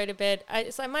partner go to bed,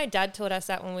 it's like my dad taught us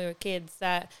that when we were kids,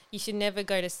 that you should never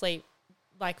go to sleep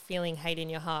like feeling hate in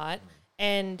your heart.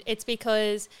 And it's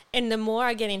because, and the more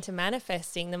I get into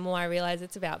manifesting, the more I realize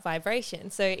it's about vibration.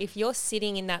 So if you're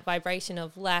sitting in that vibration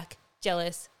of lack,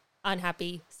 jealous,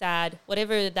 unhappy, sad,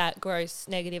 whatever that gross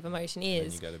negative emotion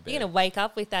is, you're going to wake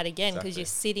up with that again because you're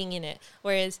sitting in it.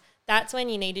 Whereas that's when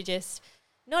you need to just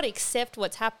not accept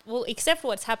what's happened. Well, accept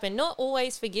what's happened, not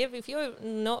always forgive. If you're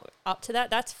not up to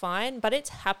that, that's fine. But it's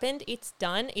happened. It's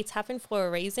done. It's happened for a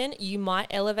reason. You might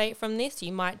elevate from this.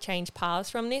 You might change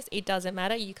paths from this. It doesn't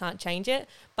matter. You can't change it.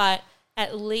 But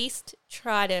at least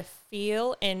try to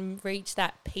feel and reach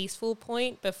that peaceful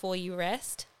point before you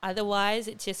rest. Otherwise,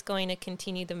 it's just going to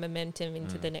continue the momentum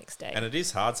into the next day. And it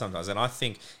is hard sometimes. And I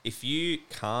think if you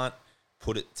can't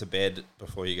put it to bed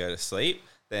before you go to sleep,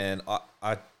 then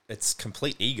it's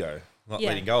complete ego, not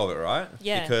letting go of it, right?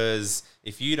 Yeah. Because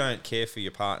if you don't care for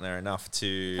your partner enough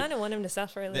to... kind of want him to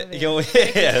suffer a little bit. A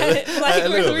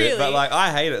little bit. But like,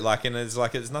 I hate it. Like, and it's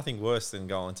like, there's nothing worse than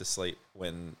going to sleep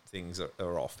when things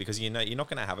are off, because you know you're not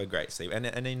going to have a great sleep, and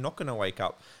you're not going to wake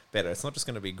up better. It's not just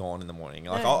going to be gone in the morning.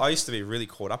 Like I used to be really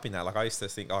caught up in that. Like I used to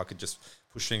think, I could just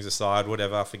push things aside,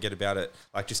 whatever, forget about it.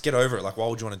 Like just get over it. Like why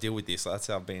would you want to deal with this? Like, that's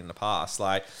how I've been in the past.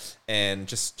 Like, and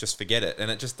just forget it. And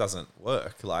it just doesn't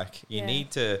work. Like you need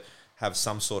to have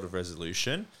some sort of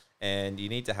resolution, and you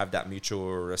need to have that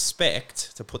mutual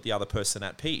respect to put the other person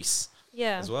at peace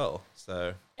as well.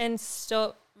 So and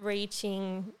stop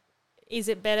reaching. Is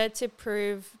it better to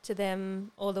prove to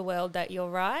them or the world that you're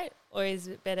right, or is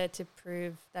it better to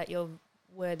prove that you're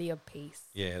worthy of peace?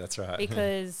 Yeah, that's right.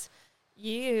 Because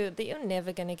you're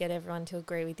never going to get everyone to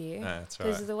agree with you. No, that's right.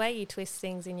 Because the way you twist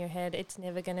things in your head, it's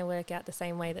never going to work out the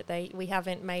same way that we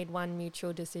haven't made one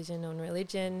mutual decision on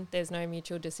religion. There's no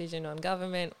mutual decision on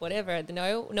government, whatever.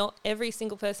 No, not every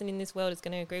single person in this world is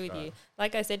going to agree with you.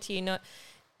 Like I said to you,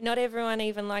 not everyone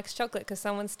even likes chocolate because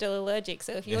someone's still allergic.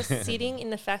 So if you're sitting in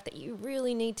the fact that you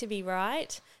really need to be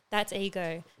right, that's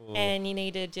ego. Ooh. And you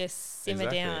need to just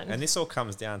simmer down. And this all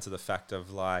comes down to the fact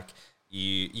of like,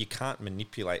 you can't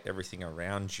manipulate everything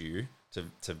around you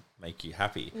to make you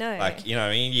happy. No. Like, you know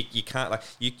what I mean? You can't, like,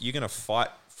 you're going to fight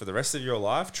for the rest of your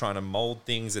life trying to mold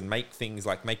things and make things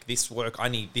like, make this work. I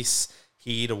need this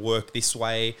here to work this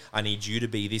way. I need you to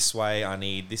be this way. I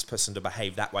need this person to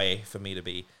behave that way for me to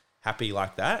be happy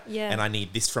like that. Yeah. And I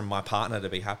need this from my partner to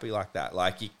be happy like that.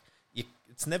 Like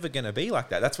it's never going to be like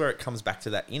that. That's where it comes back to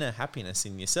that inner happiness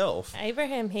in yourself.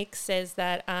 Abraham Hicks says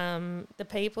that the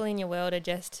people in your world are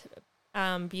just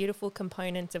beautiful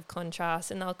components of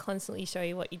contrast, and they'll constantly show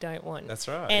you what you don't want. That's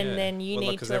right. And then you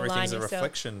need to align yourself. Because everything's a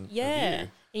reflection of you. And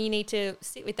you need to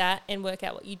sit with that and work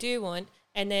out what you do want,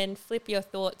 and then flip your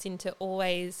thoughts into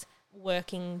always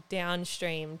working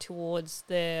downstream towards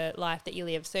the life that you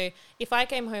live. So if I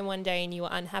came home one day and you were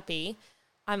unhappy,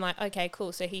 I'm like, okay,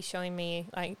 cool. So he's showing me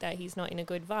like that he's not in a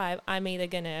good vibe. I'm either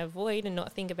going to avoid and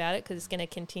not think about it because it's going to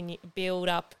continue build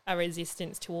up a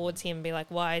resistance towards him. Be like,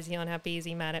 why is he unhappy? Is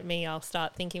he mad at me? I'll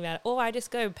start thinking about it. Or I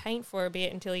just go paint for a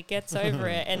bit until he gets over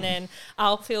it, and then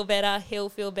I'll feel better. He'll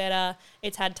feel better.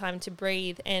 It's had time to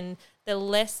breathe. And the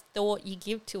less thought you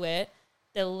give to it,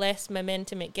 the less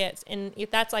momentum it gets. And if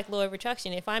that's like law of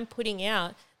attraction, if I'm putting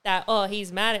out that, oh,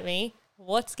 he's mad at me,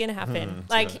 what's going to happen?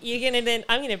 You're going to then,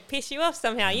 I'm going to piss you off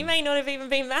somehow. You may not have even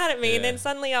been mad at me, and then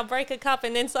suddenly I'll break a cup,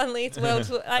 and then suddenly it's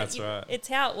That's right. It's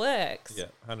how it works. Yeah,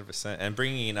 100%. And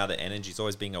bringing in other energies,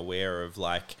 always being aware of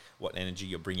like what energy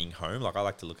you're bringing home. Like I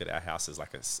like to look at our house as like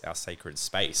our sacred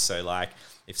space. So like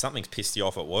if something's pissed you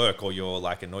off at work, or you're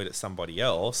like annoyed at somebody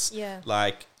else,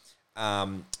 like,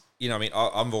 you know, I mean,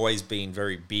 I've always been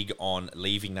very big on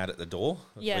leaving that at the door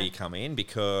before you come in,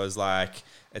 because like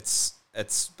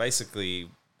it's basically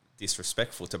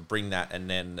disrespectful to bring that and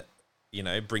then, you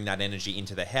know, bring that energy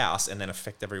into the house and then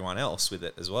affect everyone else with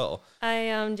it as well.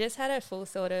 I just had a full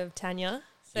thought of Tanya.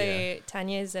 So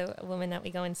Tanya is a woman that we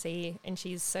go and see, and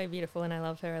she's so beautiful and I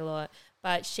love her a lot.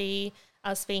 But I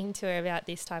was speaking to her about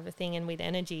this type of thing and with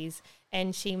energies,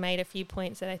 and she made a few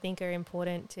points that I think are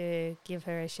important to give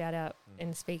her a shout out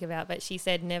and speak about. But she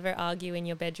said, never argue in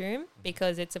your bedroom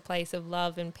because it's a place of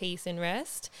love and peace and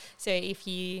rest. So if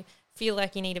you feel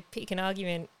like you need to pick an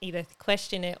argument, either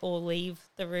question it or leave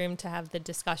the room to have the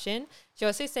discussion. She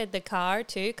also said the car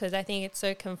too, because I think it's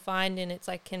so confined and it's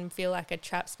like can feel like a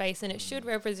trap space, and it should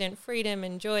represent freedom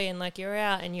and joy and like you're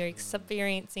out and you're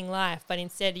experiencing life, but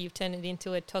instead you've turned it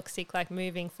into a toxic, like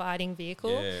moving, fighting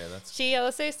vehicle. She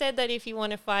also said that if you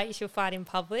want to fight, you should fight in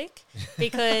public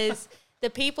because the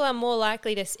people are more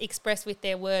likely to express with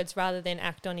their words rather than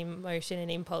act on emotion and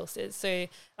impulses. So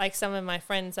like some of my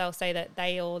friends, they'll say that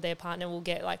they or their partner will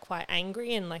get like quite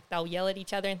angry and like they'll yell at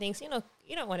each other and things. You know,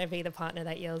 you don't want to be the partner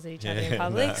that yells at each other in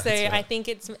public. So I think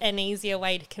it's an easier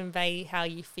way to convey how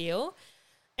you feel.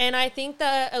 And I think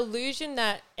the illusion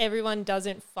that everyone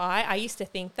doesn't fight, I used to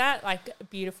think that, like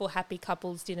beautiful, happy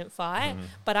couples didn't fight.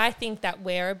 But I think that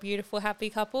we're a beautiful,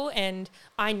 happy couple. And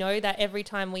I know that every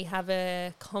time we have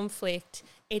a conflict,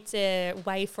 it's a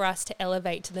way for us to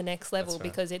elevate to the next level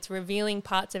because it's revealing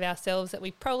parts of ourselves that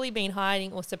we've probably been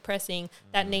hiding or suppressing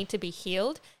that need to be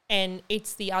healed. And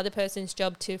it's the other person's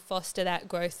job to foster that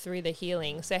growth through the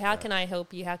healing. So how can I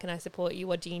help you? How can I support you?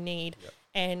 What do you need?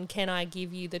 And can I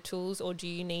give you the tools, or do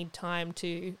you need time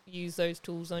to use those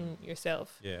tools on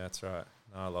yourself? Yeah, that's right.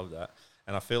 No, I love that.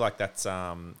 And I feel like that's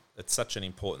it's such an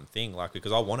important thing, like,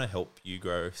 because I want to help you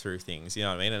grow through things, you know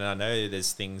what I mean? And I know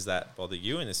there's things that bother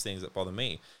you and there's things that bother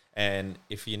me. And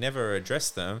if you never address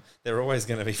them, they're always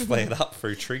going to be flared up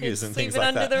through triggers and things like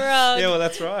under that. The rug. Yeah, well,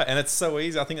 that's right. And it's so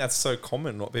easy. I think that's so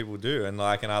common what people do. And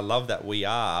like, and I love that we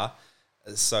are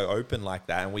so open like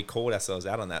that, and we called ourselves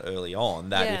out on that early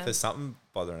on, that if there's something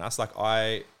bothering us, like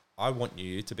I want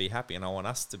you to be happy and I want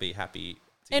us to be happy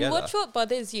together. And watch what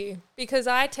bothers you, because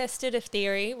I tested a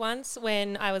theory once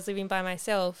when I was living by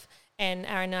myself, and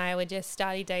Aaron and I were just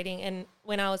started dating, and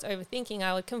when I was overthinking,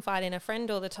 I would confide in a friend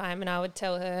all the time, and I would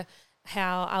tell her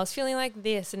how I was feeling like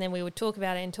this, and then we would talk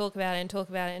about it and talk about it and talk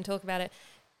about it and talk about it.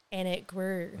 And it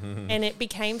grew and it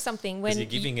became something. When you're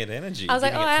giving it energy. I was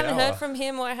like, I haven't heard from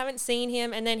him, or I haven't seen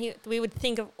him. And then we would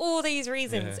think of all these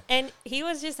reasons. And he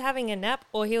was just having a nap,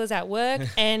 or he was at work.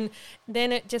 And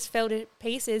then it just fell to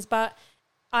pieces. But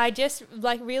I just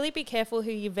like really be careful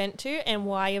who you vent to and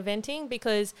why you're venting,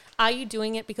 because are you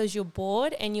doing it because you're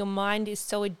bored and your mind is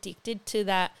so addicted to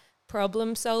that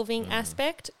problem solving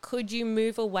aspect? Could you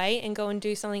move away and go and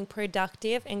do something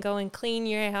productive and go and clean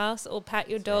your house or pat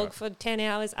your dog for 10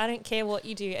 hours? I don't care what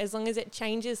you do, as long as it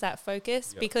changes that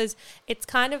focus, because it's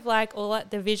kind of like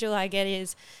the visual I get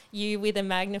is you with a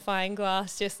magnifying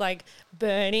glass just like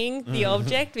burning the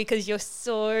object because you're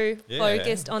so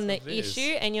focused on the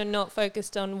issue and you're not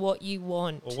focused on what you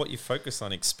want. Or what you focus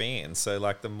on expands. So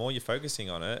like the more you're focusing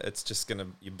on it, it's just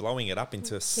you're blowing it up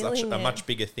into such a much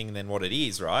bigger thing than what it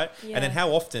is, right? Yeah. And then how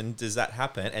often does that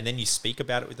happen? And then you speak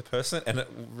about it with the person, and it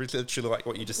literally, like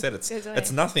what you just said,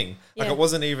 it's nothing. Like it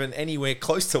wasn't even anywhere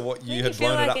close to what you had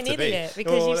blown it up to be. You feel like an idiot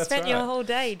because you spent your whole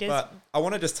day just... But I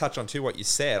want to just touch on too what you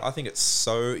said. I think it's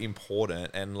so important,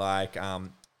 and like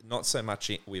not so much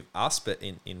with us, but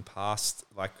in past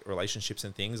like relationships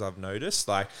and things, I've noticed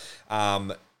like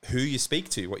who you speak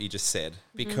to, what you just said,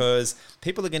 because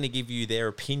people are going to give you their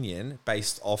opinion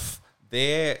based off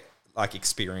their like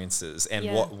experiences and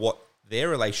what their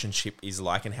relationship is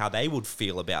like and how they would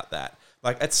feel about that.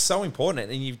 Like it's so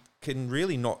important, and can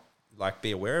really not like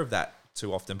be aware of that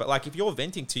too often. But like if you're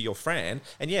venting to your friend,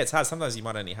 and yeah, it's hard. Sometimes you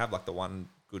might only have like the one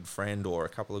good friend or a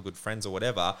couple of good friends or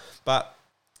whatever. But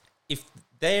if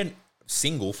they're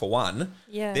single for one,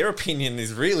 their opinion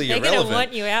is really irrelevant. They're gonna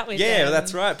want you out with them. Yeah,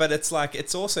 that's right. But it's like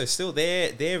it's also still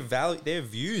their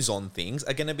views on things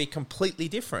are going to be completely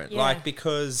different. Yeah. Like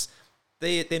because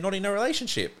they're not in a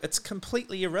relationship. It's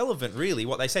completely irrelevant, really,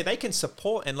 what they say. They can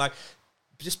support and like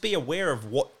just be aware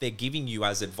of what they're giving you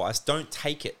as advice. Don't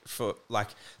take it for like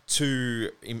too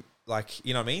like,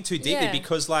 you know what I mean, too deeply,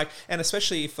 because like, and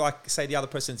especially if like say the other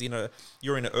person's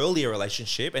you're in an earlier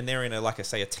relationship and they're in a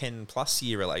 10+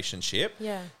 year relationship,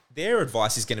 their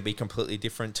advice is going to be completely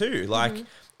different too. Like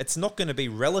it's not going to be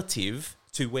relative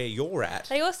to where you're at.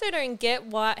 They also don't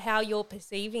get how you're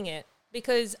perceiving it,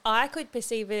 because I could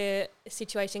perceive a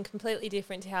situation completely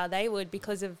different to how they would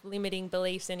because of limiting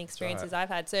beliefs and experiences I've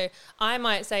had. So I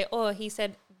might say, oh, he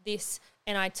said this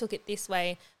and I took it this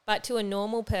way. But to a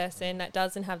normal person that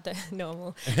doesn't have the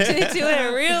normal, to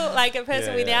a real, like a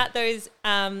person without those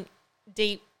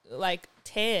deep like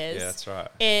tears, that's right.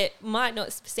 It might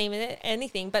not seem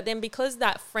anything. But then because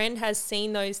that friend has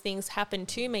seen those things happen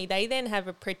to me, they then have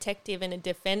a protective and a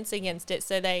defense against it.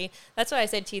 So that's why I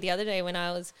said to you the other day when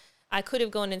I could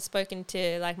have gone and spoken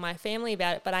to like my family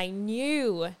about it, but I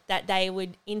knew that they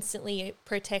would instantly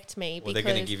protect me. Well, they're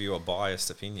going to give you a biased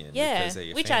opinion. Yeah, because they're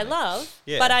your which family. I love,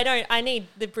 but I need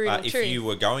the brutal truth. If you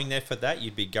were going there for that,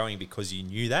 you'd be going because you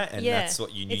knew that, and that's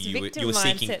what you knew.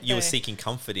 You were seeking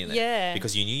comfort in it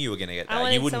because you knew you were going to get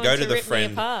that. You wouldn't go to the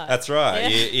friend. That's right.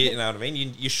 You know what I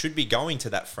mean? You should be going to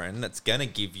that friend that's going to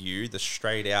give you the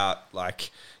straight out,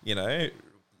 like, you know,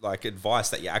 like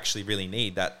advice that you actually really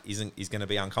need that is going to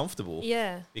be uncomfortable.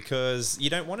 Yeah. Because you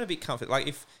don't want to be comfortable. Like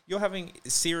if you're having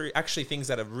actually things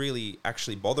that are really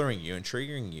actually bothering you and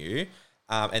triggering you,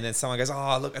 and then someone goes,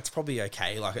 oh, look, it's probably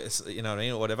okay. Like it's, you know what I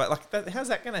mean? Or whatever. Like how's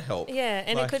that going to help? Yeah.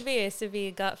 And it could be a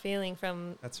severe gut feeling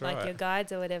from your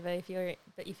guides or whatever, if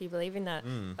you believe in that.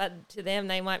 But to them,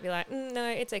 they might be like, no,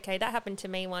 it's okay. That happened to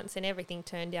me once and everything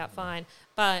turned out fine.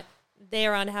 But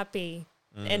they're unhappy.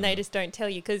 And they just don't tell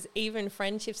you, because even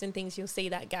friendships and things, you'll see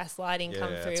that gaslighting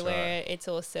come through where it's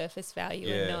all surface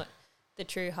value and not the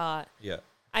true heart. Yeah.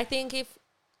 I think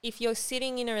if you're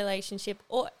sitting in a relationship,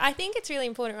 or I think it's really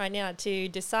important right now to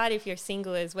decide if you're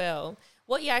single as well,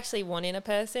 what you actually want in a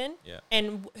person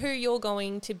and who you're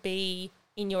going to be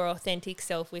in your authentic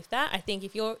self with that. I think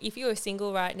if you're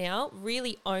single right now,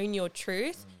 really own your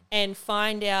truth and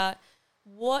find out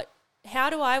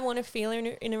how do I want to feel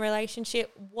in a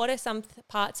relationship? What are some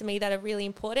parts of me that are really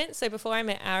important? So before I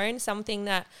met Aaron, something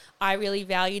that I really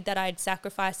valued that I'd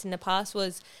sacrificed in the past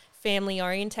was family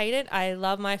orientated. I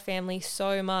love my family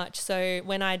so much. So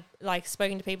when I'd like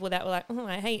spoken to people that were like, oh,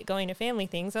 I hate going to family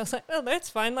things, I was like, oh, that's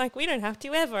fine. Like we don't have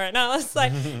to ever. And I was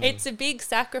like, it's a big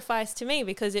sacrifice to me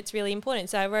because it's really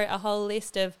important. So I wrote a whole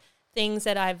list of things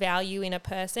that I value in a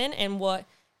person and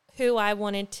who I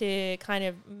wanted to kind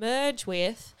of merge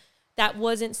with that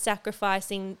wasn't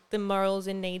sacrificing the morals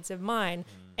and needs of mine.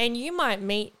 And you might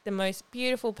meet the most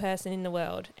beautiful person in the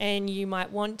world and you might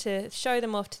want to show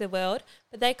them off to the world,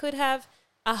 but they could have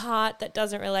a heart that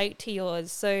doesn't relate to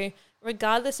yours. So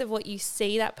regardless of what you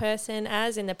see that person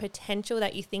as and the potential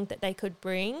that you think that they could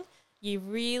bring, you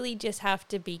really just have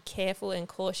to be careful and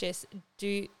cautious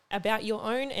about your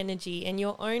own energy and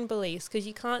your own beliefs, because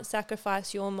you can't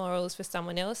sacrifice your morals for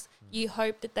someone else. You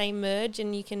hope that they merge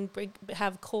and you can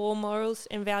have core morals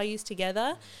and values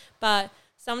together, but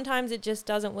sometimes it just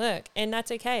doesn't work, and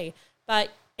that's okay. And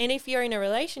if you're in a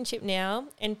relationship now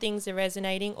and things are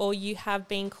resonating, or you have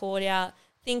been caught out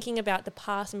thinking about the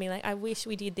past and being like, I wish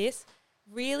we did this,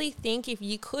 really think if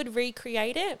you could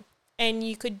recreate it and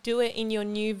you could do it in your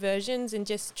new versions and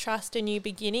just trust a new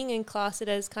beginning and class it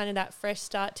as kind of that fresh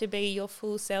start to be your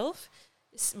full self,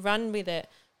 run with it.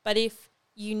 But if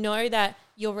you know that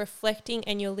you're reflecting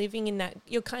and you're living in that,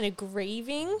 you're kind of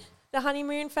grieving the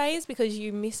honeymoon phase because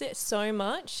you miss it so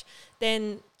much,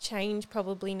 then change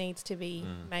probably needs to be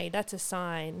made. That's a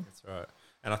sign. That's right.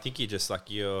 And I think it's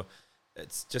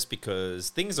just because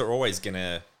things are always going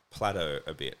to plateau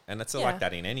a bit, and it's like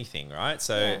that in anything, right?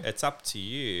 So it's up to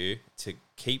you to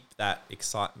keep that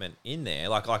excitement in there.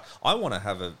 Like I want to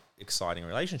have a exciting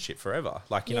relationship forever,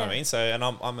 like you know what I mean. So, and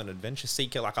I'm an adventure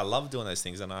seeker. Like I love doing those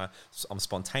things, and I'm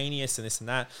spontaneous and this and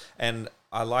that, and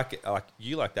I like it. Like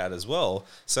you like that as well.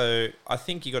 So I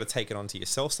think you got to take it onto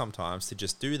yourself sometimes to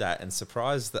just do that and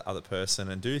surprise the other person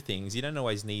and do things. You don't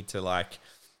always need to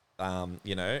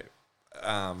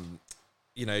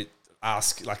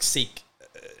ask, seek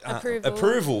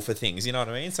approval for things. You know what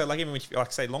I mean? So like even with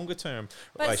like say longer term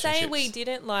relationships. But say we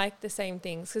didn't like the same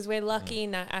things because we're lucky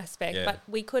in that aspect, but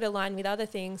we could align with other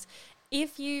things.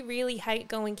 If you really hate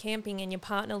going camping and your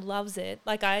partner loves it,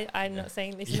 like I'm not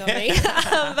saying this is not me,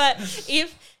 but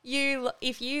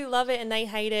if you love it and they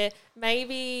hate it,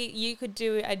 maybe you could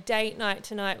do a date night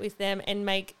tonight with them and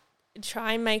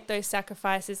try and make those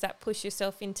sacrifices that push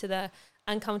yourself into the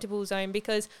uncomfortable zone.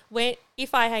 Because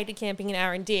if I hated camping and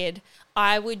Aaron did,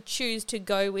 I would choose to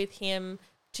go with him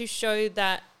to show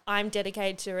that I'm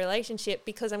dedicated to a relationship,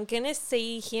 because I'm going to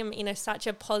see him in such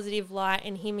a positive light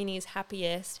and him in his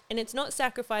happiest. And it's not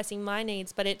sacrificing my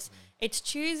needs, but it's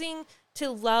choosing to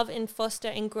love and foster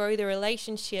and grow the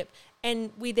relationship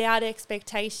and without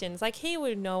expectations. Like he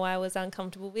would know I was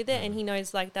uncomfortable with it and he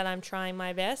knows like that I'm trying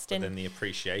my best. But then the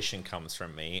appreciation comes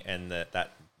from me, and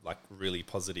that like really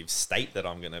positive state that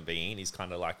I'm going to be in is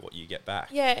kind of like what you get back.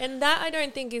 Yeah, and that I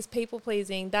don't think is people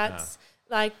pleasing. That's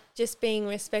like just being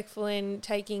respectful and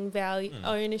taking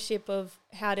ownership of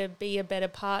how to be a better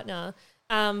partner.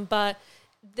 But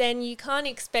then you can't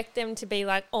expect them to be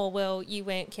like, oh, well, you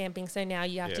went camping, so now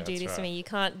you have to do this to me. You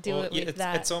can't do it with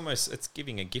that. It's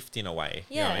giving a gift in a way.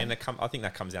 Yeah. You know, and I think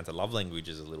that comes down to love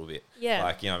languages a little bit. Yeah.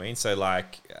 Like, you know what I mean? So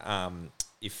like,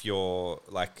 if you're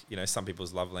like, you know, some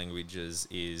people's love languages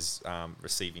is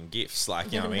receiving gifts,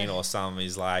 like, you know what I mean? Or some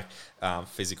is like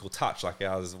physical touch, like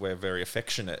ours, we're very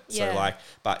affectionate. So like,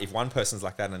 but if one person's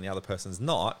like that and the other person's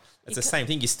not, it's the same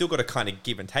thing. You still got to kind of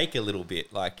give and take a little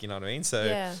bit, like, you know what I mean?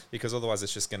 So, because otherwise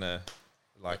it's just going to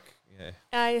like,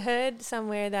 I heard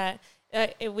somewhere that,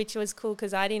 which was cool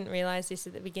because I didn't realize this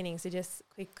at the beginning. So just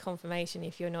quick confirmation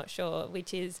if you're not sure,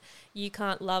 which is you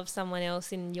can't love someone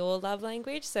else in your love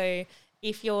language. So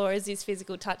if yours is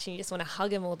physical touch and you just want to hug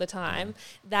them all the time,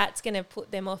 that's going to put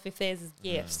them off if there's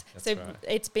gifts. So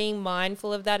it's being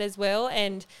mindful of that as well.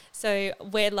 And so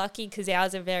we're lucky because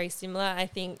ours are very similar. I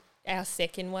think our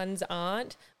second ones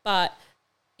aren't. But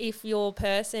if your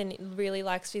person really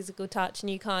likes physical touch and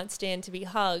you can't stand to be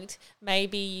hugged,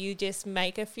 maybe you just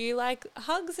make a few like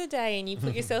hugs a day and you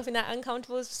put yourself in that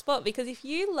uncomfortable spot. Because if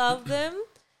you love them,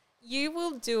 you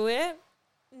will do it,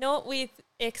 not with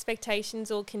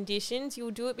expectations or conditions.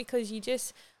 You'll do it because you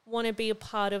just want to be a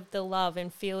part of the love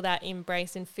and feel that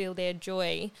embrace and feel their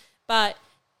joy. But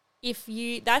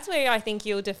that's where I think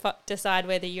you'll decide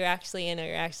whether you're actually in or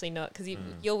you're actually not, because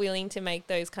you're willing to make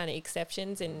those kind of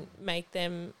exceptions and make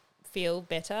them feel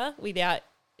better without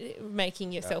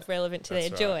making yourself relevant to their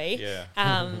joy.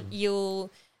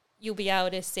 You'll be able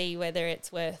to see whether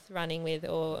it's worth running with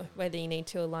or whether you need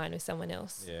to align with someone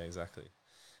else. Yeah, exactly.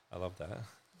 I love that.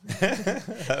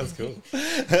 That was cool.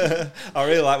 I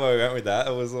really like where we went with that.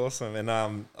 It was awesome. And I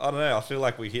don't know, I feel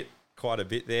like we hit quite a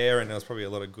bit there, and there was probably a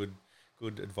lot of good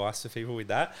advice for people with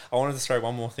that. I wanted to throw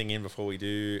one more thing in before we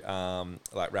do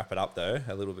like wrap it up though,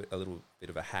 a little bit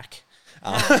of a hack.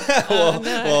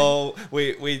 Well,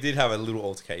 we did have a little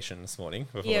altercation this morning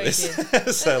before this. We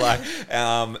did. So like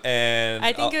and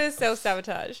I think it was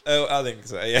self-sabotage. Oh, I think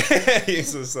so. Yeah.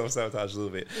 It was self-sabotage a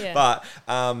little bit. Yeah. But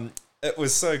it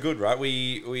was so good, right?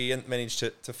 We managed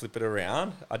to flip it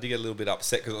around. I did get a little bit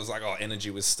upset because it was like, energy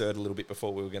was stirred a little bit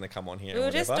before we were going to come on here. We were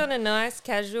just on a nice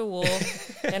casual walk,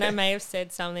 and I may have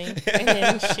said something, and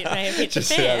then shit may have hit the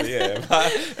fan. Yeah,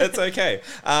 but it's okay.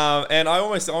 And I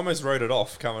almost wrote it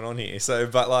off coming on here. So,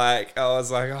 but like, I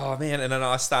was like, oh man, and then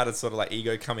I started sort of like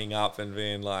ego coming up and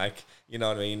being like, you know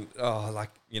what I mean? Oh, like,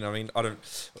 you know what I mean? I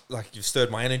don't, like, you've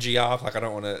stirred my energy up. Like, I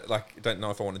don't want to, like, don't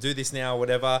know if I want to do this now or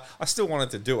whatever. I still wanted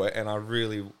to do it, and I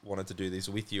really wanted to do this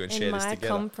with you and share this together. And my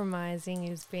compromising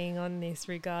is being on this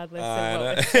regardless of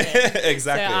what was said.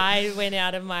 Exactly. So I went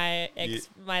out of my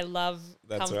love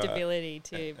comfortability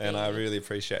to and I really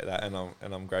appreciate that, and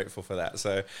I'm grateful for that.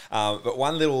 So, but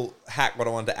one little hack what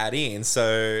I wanted to add in,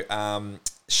 so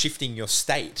shifting your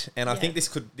state, and I think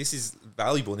this is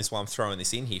valuable, and this is why I'm throwing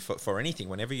this in here for anything.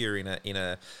 Whenever you're in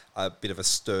a bit of a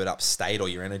stirred up state, or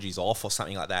your energy's off or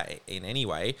something like that in any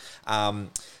way,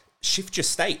 shift your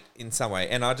state in some way.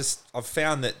 And I've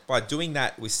found that by doing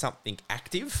that with something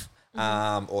active,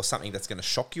 or something that's going to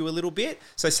shock you a little bit.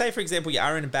 So say, for example, you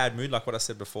are in a bad mood, like what I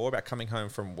said before about coming home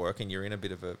from work and you're in a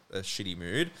bit of a shitty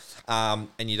mood,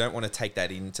 and you don't want to take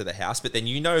that into the house, but then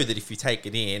you know that if you take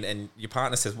it in and your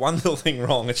partner says one little thing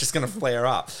wrong, it's just going to flare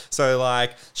up. So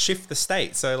like shift the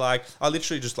state. So like I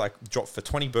literally just like drop for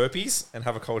 20 burpees and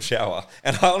have a cold shower.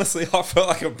 And I felt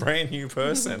like a brand new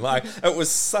person. Like it was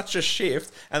such a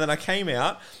shift. And then I came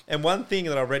out, and one thing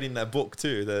that I read in that book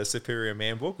too, the Superior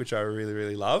Man book, which I really,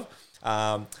 really love,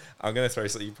 I'm going to throw,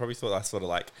 so you probably thought I sort of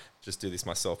like just do this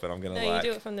myself, but I'm going to No, you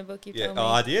do it from the book you told me. Oh,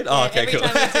 I did? Yeah, okay, every cool.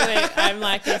 time you do it, I'm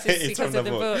like, this is It's because from of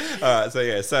the book. All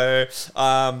right,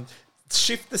 so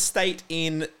shift the state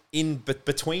in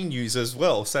between yous as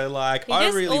well. So like, He I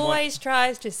just really always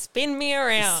tries to spin me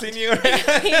around. spin you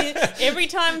around. Every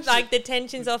time like the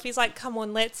tension's off, he's like, come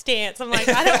on, let's dance. I'm like,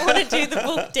 I don't want to do the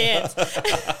book dance.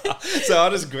 So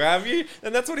I'll just grab you,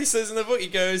 and that's what he says in the book. He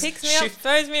goes, Picks me up,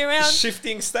 throws me around.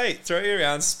 shifting state, throw you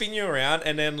around, spin you around,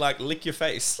 and then like lick your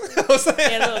face.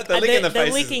 The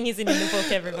licking isn't in the book,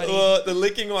 everybody. Well, the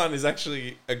licking one is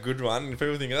actually a good one, and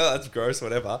people think, oh, that's gross,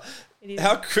 whatever.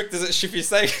 How quick does it shift your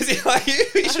state? Because you're like,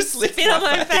 you just lift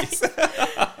my face.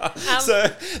 So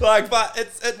like, but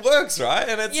it works, right?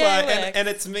 And it's yeah, like, and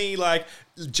it's me like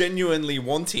genuinely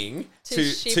wanting to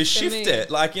shift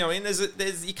it. Like, you know, I mean,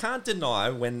 there's you can't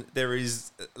deny when there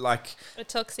is like a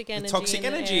toxic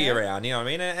energy around. You know what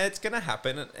I mean? And it's gonna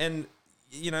happen, and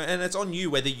you know, and it's on you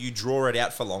whether you draw it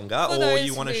out for longer or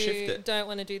you want to shift it. Don't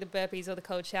want to do the burpees or the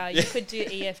cold shower. You could do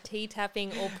EFT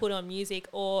tapping or put on music,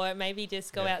 or maybe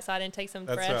just go outside and take some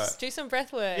breaths. Right. Do some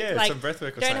breath work. Yeah, like, some breath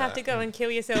work. Don't have to go and kill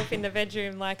yourself in the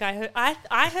bedroom. Like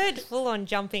I heard full on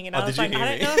jumping, and I was like,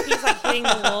 I don't know if he's like hitting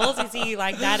the walls. Is he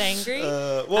like that angry?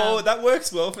 That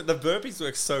works well. The burpees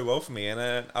work so well for me, and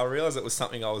I realized it was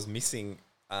something I was missing.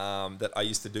 That I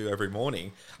used to do every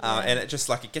morning, and it just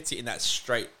like it gets you in that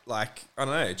straight, like I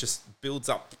don't know, it just builds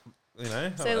up, you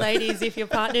know. So, ladies, if your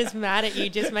partner's mad at you,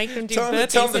 just make them do burpees.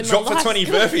 Tell them to drop for 20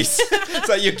 burpees.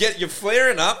 So you're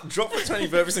flaring up, drop for 20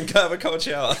 burpees, and go have a cold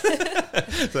shower.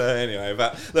 So anyway,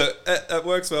 but look, it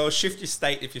works well. Shift your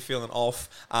state if you're feeling off.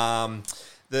 What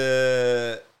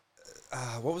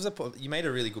was it? You made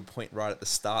a really good point right at the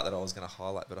start that I was going to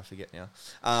highlight, but I forget now.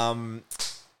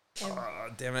 Oh,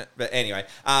 damn it. But anyway,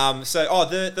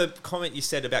 the comment you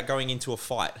said about going into a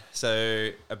fight. So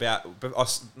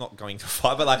not going to a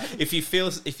fight, but like if you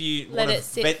want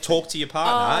to talk to your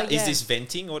partner, is this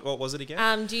venting or what was it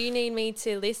again? Do you need me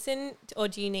to listen or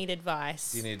do you need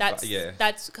advice?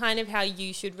 That's kind of how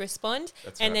you should respond.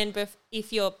 That's and right. then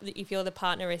if you're the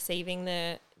partner receiving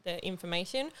the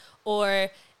information, or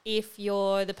if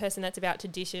you're the person that's about to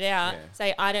dish it out,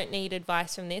 say, I don't need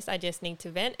advice from this, I just need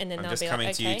to vent, and then they'll be like, okay. I'm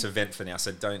just coming to you to vent for now,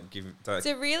 so don't. It's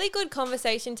a really good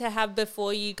conversation to have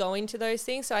before you go into those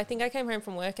things. So I think I came home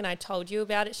from work and I told you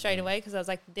about it straight away, because I was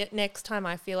like, next time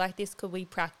I feel like this, could we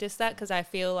practice that? Because I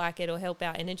feel like it'll help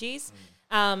our energies.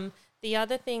 The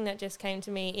other thing that just came to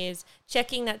me is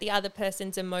checking that the other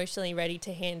person's emotionally ready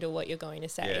to handle what you're going to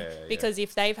say. Because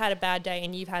if they've had a bad day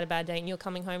and you've had a bad day and you're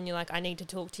coming home and you're like, I need to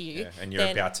talk to you. And you're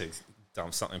about to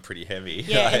dump something pretty heavy.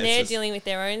 Yeah, and they're dealing with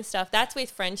their own stuff. That's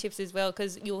with friendships as well,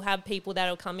 because you'll have people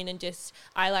that'll come in and just,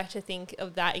 I like to think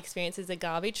of that experience as a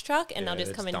garbage truck, and they'll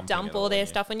just come and dump all their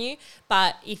stuff on you.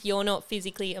 But if you're not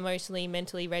physically, emotionally,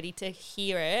 mentally ready to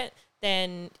hear it,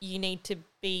 then you need to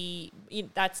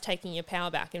that's taking your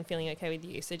power back and feeling okay with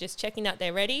you. So just checking that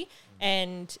they're ready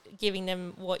and giving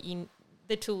them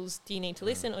the tools. Do you need to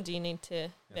listen or do you need to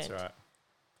vent? That's right.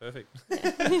 Perfect. Yeah.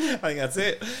 I think that's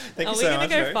it. Thank you so much. Are we going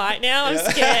to go fight now? I'm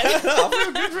scared. I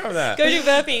feel good from that. Go do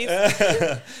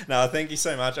burpees. No, thank you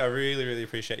so much. I really, really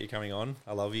appreciate you coming on.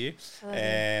 I love you.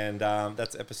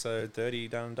 That's episode 30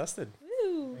 done and dusted.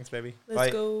 Woo. Thanks, baby.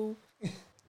 Let's go.